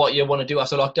said what you want to do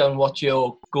after lockdown. What's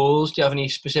your goals? Do you have any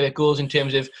specific goals in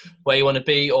terms of where you want to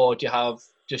be, or do you have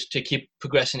just to keep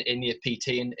progressing in your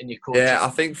PT and in your coaching? Yeah, I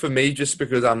think for me, just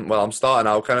because I'm starting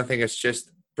out kind of thing, it's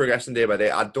just progressing day by day.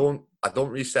 I don't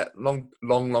really set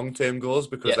long term goals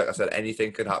because, like I said,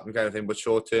 anything could happen kind of thing. But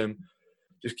short term,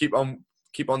 just keep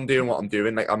on doing what I'm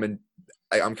doing. Like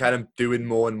I'm kind of doing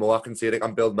more and more. I can see like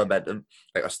I'm building momentum.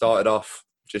 Like I started off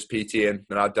just PTing.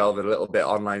 Then I'd delve in a little bit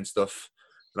online stuff.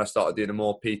 And I started doing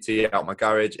more PT out my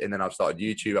garage, and then I've started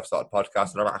YouTube, I've started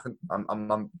podcasts, and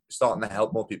I'm starting to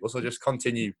help more people. So just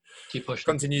continue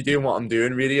doing what I'm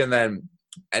doing, really, and then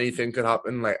anything could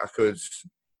happen. Like I could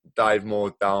dive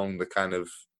more down the kind of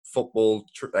football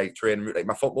training route. Like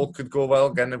my football could go well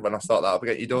again when I start that up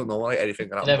again. You don't know, like anything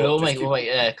can happen. You never know, mate. We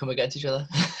might come against each other.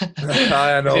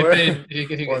 I know. If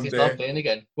you start playing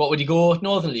again, what would you go?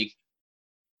 Northern League?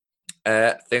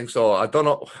 Think so. I don't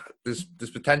know. There's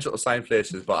potential to sign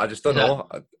places, but I just don't know.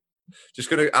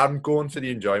 I'm going for the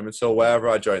enjoyment. So wherever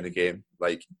I join the game,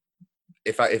 like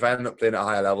if I end up playing at a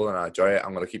higher level and I enjoy it,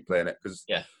 I'm gonna keep playing it because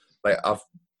like I've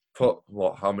put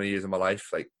how many years of my life,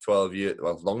 like 12 years,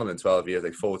 well longer than 12 years,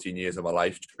 like 14 years of my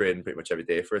life training pretty much every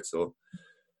day for it. So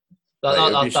that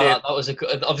was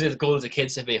obviously the goal of the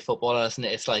kids to be a footballer, isn't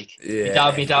it? It's like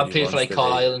my dad played for like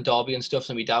Carlisle and Derby and stuff,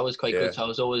 so my dad was quite good, so I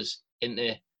was always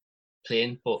into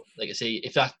playing. But like I say,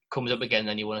 if that comes up again,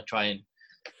 then you want to try and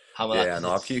hammer that. Yeah,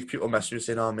 no, I've keep people messaging me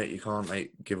saying, "Oh mate, you can't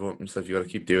like give up and stuff. You got to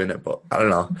keep doing it." But I don't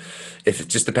know. If it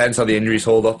just depends how the injuries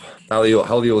hold up, how the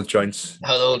old joints,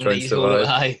 how the old knees hold up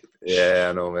high. Yeah,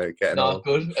 I know, mate. Getting old.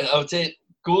 Good. I would say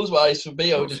goals wise for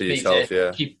me, I would just be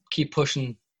to keep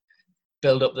pushing,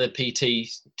 build up the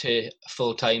PT to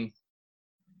full time,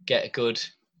 get a good.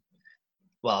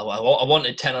 Well, I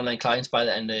wanted 10 online clients by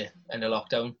the end of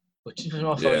lockdown, which is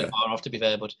not far off to be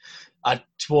fair. But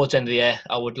towards the end of the year,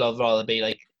 I would rather be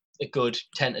like a good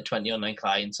 10 to 20 online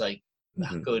clients, like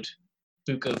a good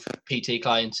book of PT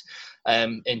clients,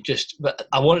 and but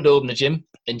I wanted to open a gym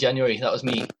in January. That was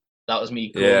me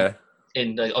going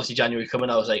in obviously January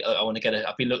coming. I was like, I want to get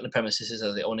I've been looking at premises. I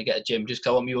was like, I want to get a gym. Just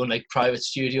go on my own like private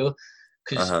studio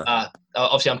because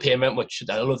obviously I'm paying rent, which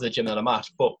I love the gym that I'm at,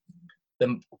 but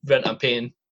the rent I'm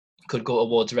paying could go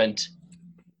towards rent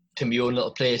to my own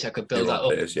little place. I could build that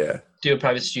up, do a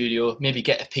private studio, maybe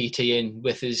get a PT in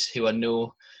with us who I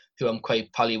know, who I'm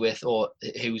quite pally with, or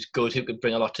who's good, who could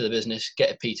bring a lot to the business,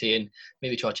 get a PT in,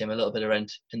 maybe charge him a little bit of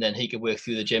rent, and then he could work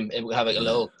through the gym and we'll have like a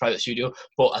little private studio.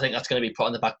 But I think that's going to be put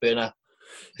on the back burner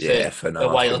for now,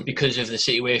 a while because of the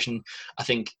situation. I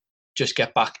think just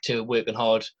get back to working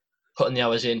hard, putting the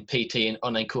hours in, PT and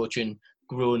online coaching,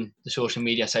 growing the social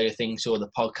media side of things. So the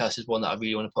podcast is one that I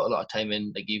really want to put a lot of time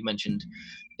in. Like you've mentioned,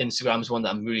 Instagram is one that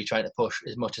I'm really trying to push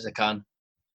as much as I can,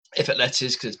 if it lets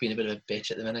us, because it's been a bit of a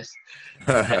bitch at the minute.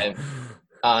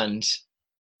 And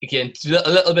again, a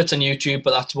little bit on YouTube,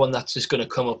 but that's one that's just going to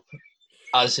come up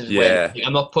as of when.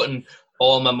 I'm not putting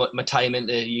all my time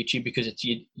into YouTube because it's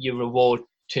your reward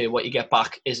to what you get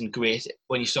back isn't great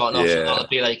when you're starting off. So that'll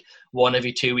be like 1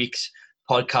 every 2 weeks,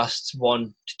 podcasts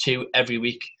 1 to 2 every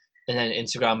week, and then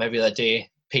Instagram every other day,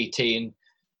 PTing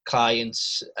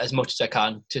clients as much as I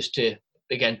can, just to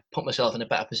again put myself in a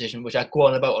better position, which I go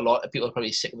on about a lot. People are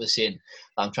probably sick of us saying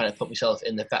I'm trying to put myself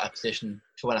in the better position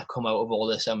so when I come out of all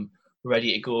this, I'm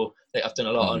ready to go. Like I've done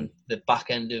a lot on the back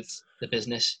end of the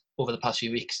business over the past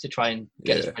few weeks to try and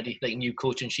get us ready, like new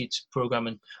coaching sheets,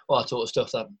 programming, all that sort of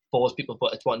stuff that bores people,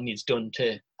 but it's what needs done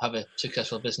to have a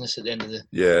successful business at the end of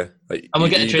the like, and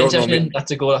we'll get a training session in.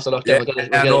 That's a goal after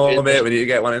lockdown. Mate, we need to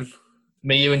get one in.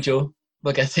 Me, you and Joe.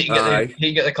 We'll get he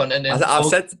can get the content in.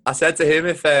 I said to him,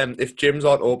 if gyms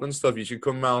aren't open stuff, you should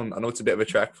come round. I know it's a bit of a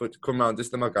trek, but come round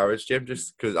just to my garage gym,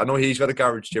 just because I know he's got a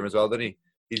garage gym as well, doesn't he?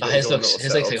 His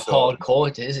looks like hardcore.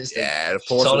 It is. It's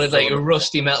solid, like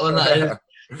rusty metal and that.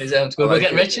 Is good. We'll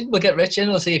get Rich in.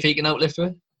 We'll see if he can outlift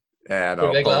her. Yeah,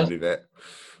 no, probably that.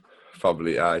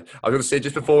 Probably. I was going to say,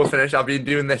 just before we finish, I've been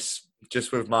doing this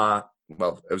just with my.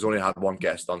 Well, it was only had one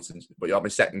guest on since, but you're my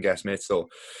second guest, mate. So,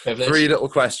 3 little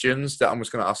questions that I'm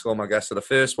just going to ask all my guests. So, the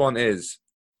first one is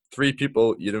 3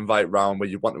 people you'd invite round, where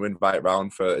you want to invite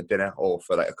round for a dinner or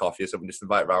for like a coffee or something. Just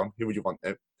invite round. Who would you want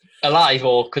to? Alive,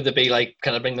 or could they be like?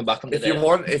 Can I bring them back from if you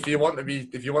want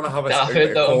to have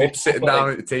a corpse sitting down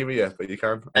at the table, yeah, but you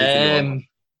can.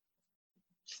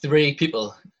 3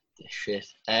 people. Shit.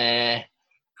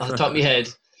 On the top of my head,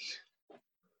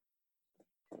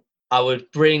 I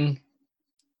would bring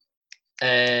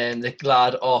the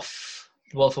lad off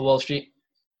Wolf of Wall Street.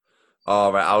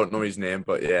 Oh, right. I don't know his name,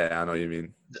 but yeah, I know what you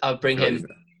mean. I'll bring him.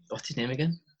 What's his name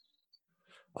again?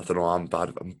 I don't know. I'm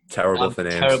bad. I'm terrible for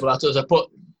names. Terrible at it. I put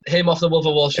him off the Wolf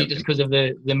of Wall Street just because of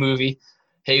the movie.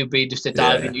 He would be just a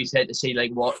dive into his head to see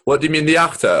like what. What do you mean, the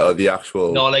actor or the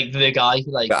actual? No, like the guy,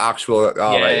 like the actual.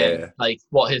 Yeah. Like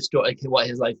what his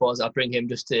life was. I'd bring him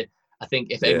just to. I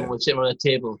think if everyone was sitting on a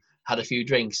table, had a few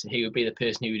drinks, he would be the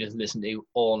person who would just listen to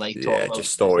all night. Yeah,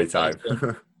 just story time.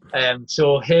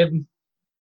 So him.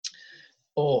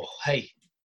 Oh, hey.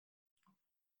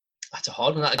 That's a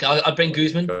hard one. I'd bring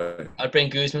Guzman. Okay. I'd bring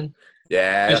Guzman.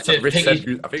 Yeah, that's Rich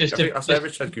said. I think that's what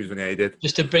Rich said Guzman. Yeah, he did.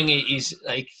 Just to bring his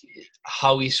like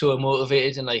how he's so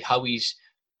motivated and like how he's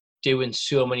doing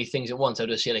so many things at once. I would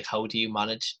just say like, how do you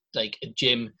manage like a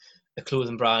gym, a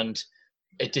clothing brand,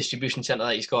 a distribution center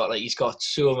that he's got? Like he's got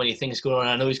so many things going on.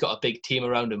 I know he's got a big team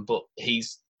around him, but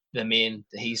he's the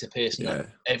person that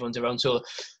everyone's around. So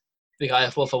the guy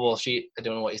at Wolf of Wall Street, I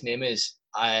don't know what his name is,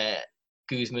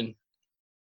 Guzman,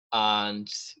 and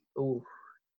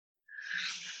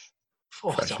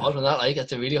it's a hard one, that, like,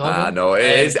 it's a really hard one. No, it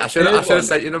is. I should have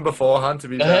sent you them beforehand, to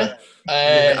be fair.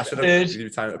 I should have given you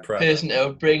time to prep. Person I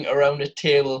would bring around a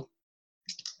table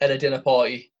at a dinner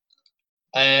party.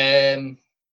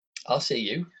 I'll say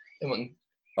you.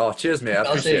 Oh, cheers, mate. I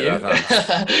appreciate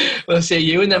that. We'll say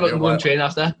you, and then we can go and train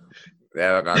after.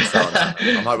 Yeah, I'm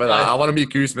happy with that. I want to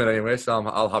meet Guzman anyway, so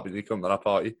I'll happily come to that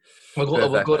party. We'll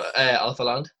go to Alpha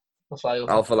Land. We'll fly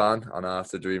over. Alpha Land, I know,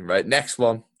 that's the dream. Right, next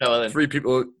one. 3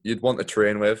 people you'd want to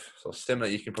train with. So similar,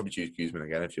 you can probably choose Guzman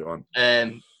again if you want.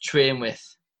 Train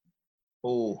with.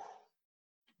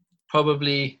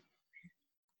 Probably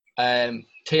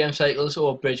TM Cycles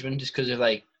or Bridgman, just because of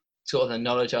like sort of the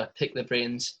knowledge. I pick their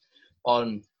brains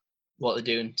on what they're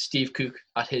doing. Steve Cook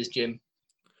at his gym,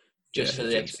 just for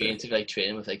the experience of like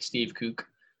training with like Steve Cook,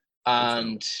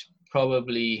 and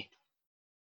probably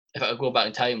if I could go back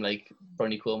in time, like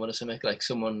Ronnie Coleman or something, like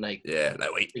someone like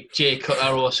like Jay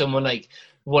Cutler or someone like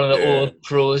one of the old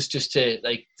pros, just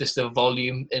the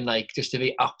volume and like just to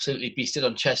be absolutely beasted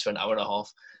on chest for an hour and a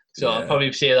half. So I'll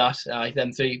probably say that like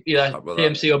them 3, either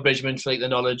PMC or Bridgman for like the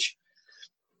knowledge,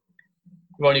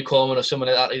 Ronnie Coleman or someone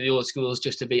like that, like the old schools,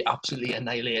 just to be absolutely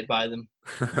annihilated by them.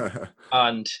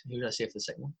 And who did I say for the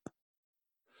second one?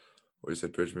 What is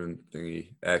it, Bridgman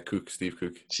thingy? Steve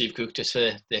Cook. Steve Cook, just for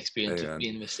the experience of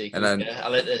being mistaken. And then, I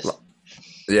like this.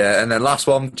 And then last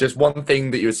one, just one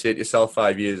thing that you would say to yourself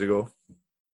 5 years ago.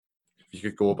 If you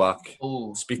could go back,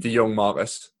 speak to young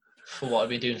Marcus. For what I'd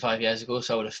been doing 5 years ago,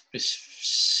 so I would have just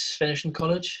finished in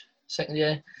college, second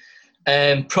year.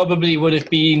 Probably would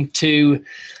have been to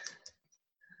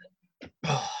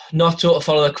not sort of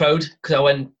follow the crowd, because I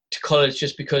went to college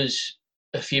just because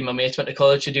a few of my mates went to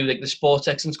college to do like the sports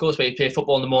excellence course where you play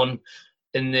football in the morning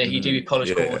and you do your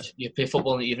college course, you play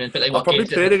football in the evening. But like, I probably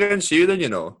played against you then, you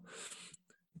know,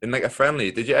 in like a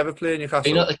friendly. Did you ever play in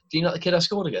Newcastle? Are you not the kid I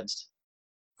scored against?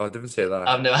 Oh, I didn't say that.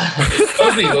 I've never.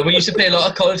 Probably when we used to play a lot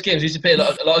of college games. We used to play a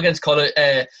lot against college,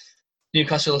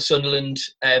 Newcastle, Sunderland,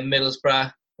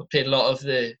 Middlesbrough. We played a lot of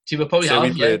the. So we probably have.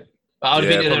 I would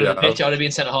have been in the pitch. I would have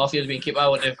been centre half. You'd have been keeper. I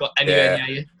wouldn't have got anywhere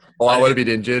near you. Oh, I would have been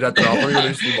injured. I don't know. Probably would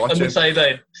have been watching. On the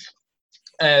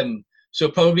sideline. So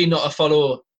probably not to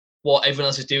follow what everyone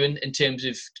else is doing in terms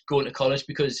of going to college,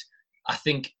 because I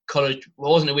think college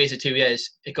wasn't a waste of 2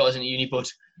 years. It got us into uni, but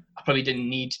I probably didn't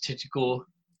need to go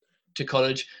to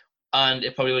college, and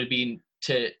it probably would have been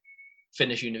to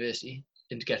finish university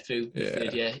and to get through the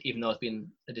third year, even though I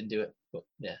didn't do it. But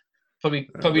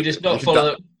probably just not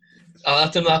follow. I'll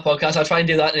have to do that podcast. I'll try and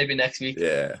do that maybe next week.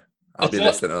 Yeah, I'll be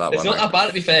listening to that one. It's not that bad,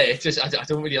 to be fair. It's just I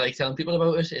don't really like telling people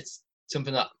about it. It's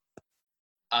something that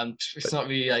it's not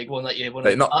really like one that you want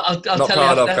to. I'll tell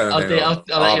you after.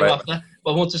 I'll let you know after.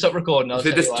 But once I stop recording, I'll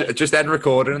just end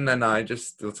recording and then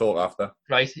we'll talk after.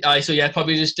 Right. So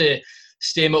probably just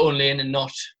stay in my own lane and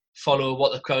not follow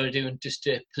what the crowd are doing, just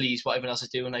to please what everyone else is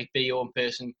doing. Like, be your own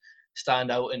person, stand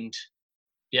out, and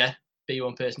be your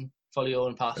own person, follow your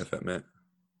own path. Perfect, mate.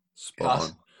 Spot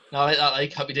on. No, I like that.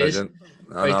 Like, happy days.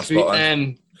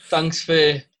 Right, thanks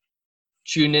for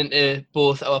tuning into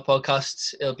both our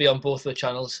podcasts. It'll be on both the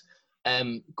channels.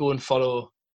 Go and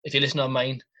follow. If you listen on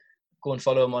mine, go and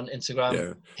follow them on Instagram.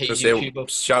 Yeah. Hit YouTube up.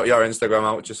 Shout your Instagram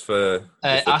out just for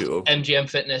at MGM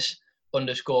Fitness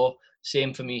 _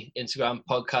 Same for me. Instagram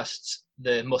podcasts.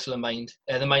 The Muscle and Mind.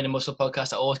 The Mind and Muscle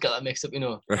podcast. I always get that mixed up. You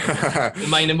know. The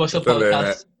Mind and Muscle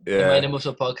podcast. The Mind and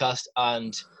Muscle podcast.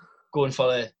 And go and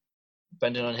follow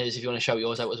Brendan on his if you want to shout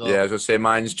yours out as well. Yeah, I was going to say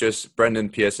mine's just Brendan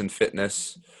Pearson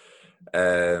Fitness.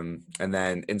 And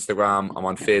then Instagram, I'm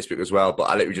on Facebook as well, but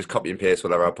I literally just copy and paste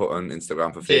whatever I put on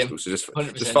Instagram for Facebook. So just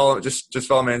follow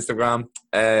me on Instagram.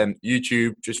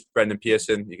 YouTube, just Brendan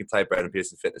Pearson. You can type Brendan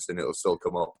Pearson Fitness and it'll still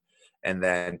come up. And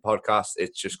then podcast,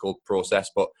 it's just called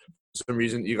Process. But for some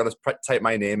reason, you got to type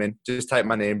my name in. Just type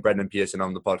my name, Brendan Pearson,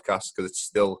 on the podcast, because it's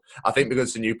still. I think because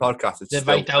it's a new podcast, it's they're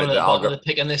still right down at the bottom of the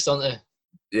picking list, aren't they?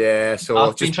 Yeah, so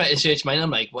I've been trying to search mine. I'm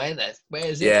like, where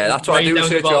is it? Yeah, that's what I do.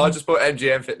 Search. I just put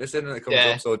MGM Fitness in and it comes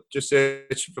up. So just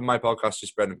search for my podcast,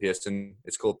 just Brendan Pearson.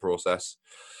 It's called Process.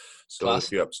 So a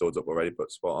few episodes up already,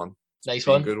 but spot on. Nice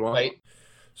one. Good one. Right.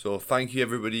 So thank you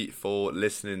everybody for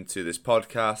listening to this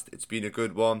podcast. It's been a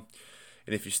good one.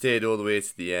 And if you stayed all the way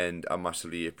to the end, I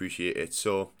massively appreciate it.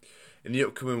 So in the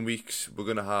upcoming weeks, we're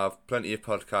going to have plenty of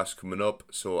podcasts coming up.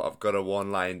 So I've got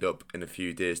one lined up in a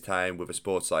few days' time with a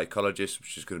sports psychologist,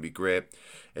 which is going to be great.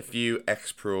 A few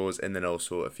ex-pros, and then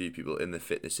also a few people in the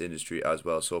fitness industry as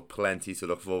well. So plenty to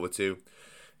look forward to.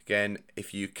 Again,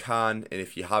 if you can, and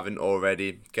if you haven't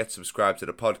already, get subscribed to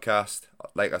the podcast.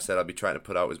 Like I said, I'll be trying to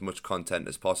put out as much content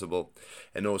as possible.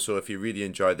 And also, if you really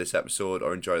enjoyed this episode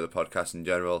or enjoy the podcast in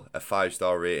general, a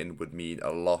 5-star rating would mean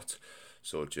a lot.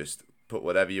 So just put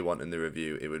whatever you want in the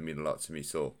review. It would mean a lot to me.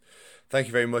 So thank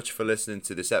you very much for listening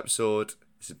to this episode.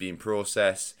 This has been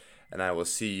Process, and I will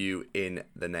see you in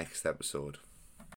the next episode.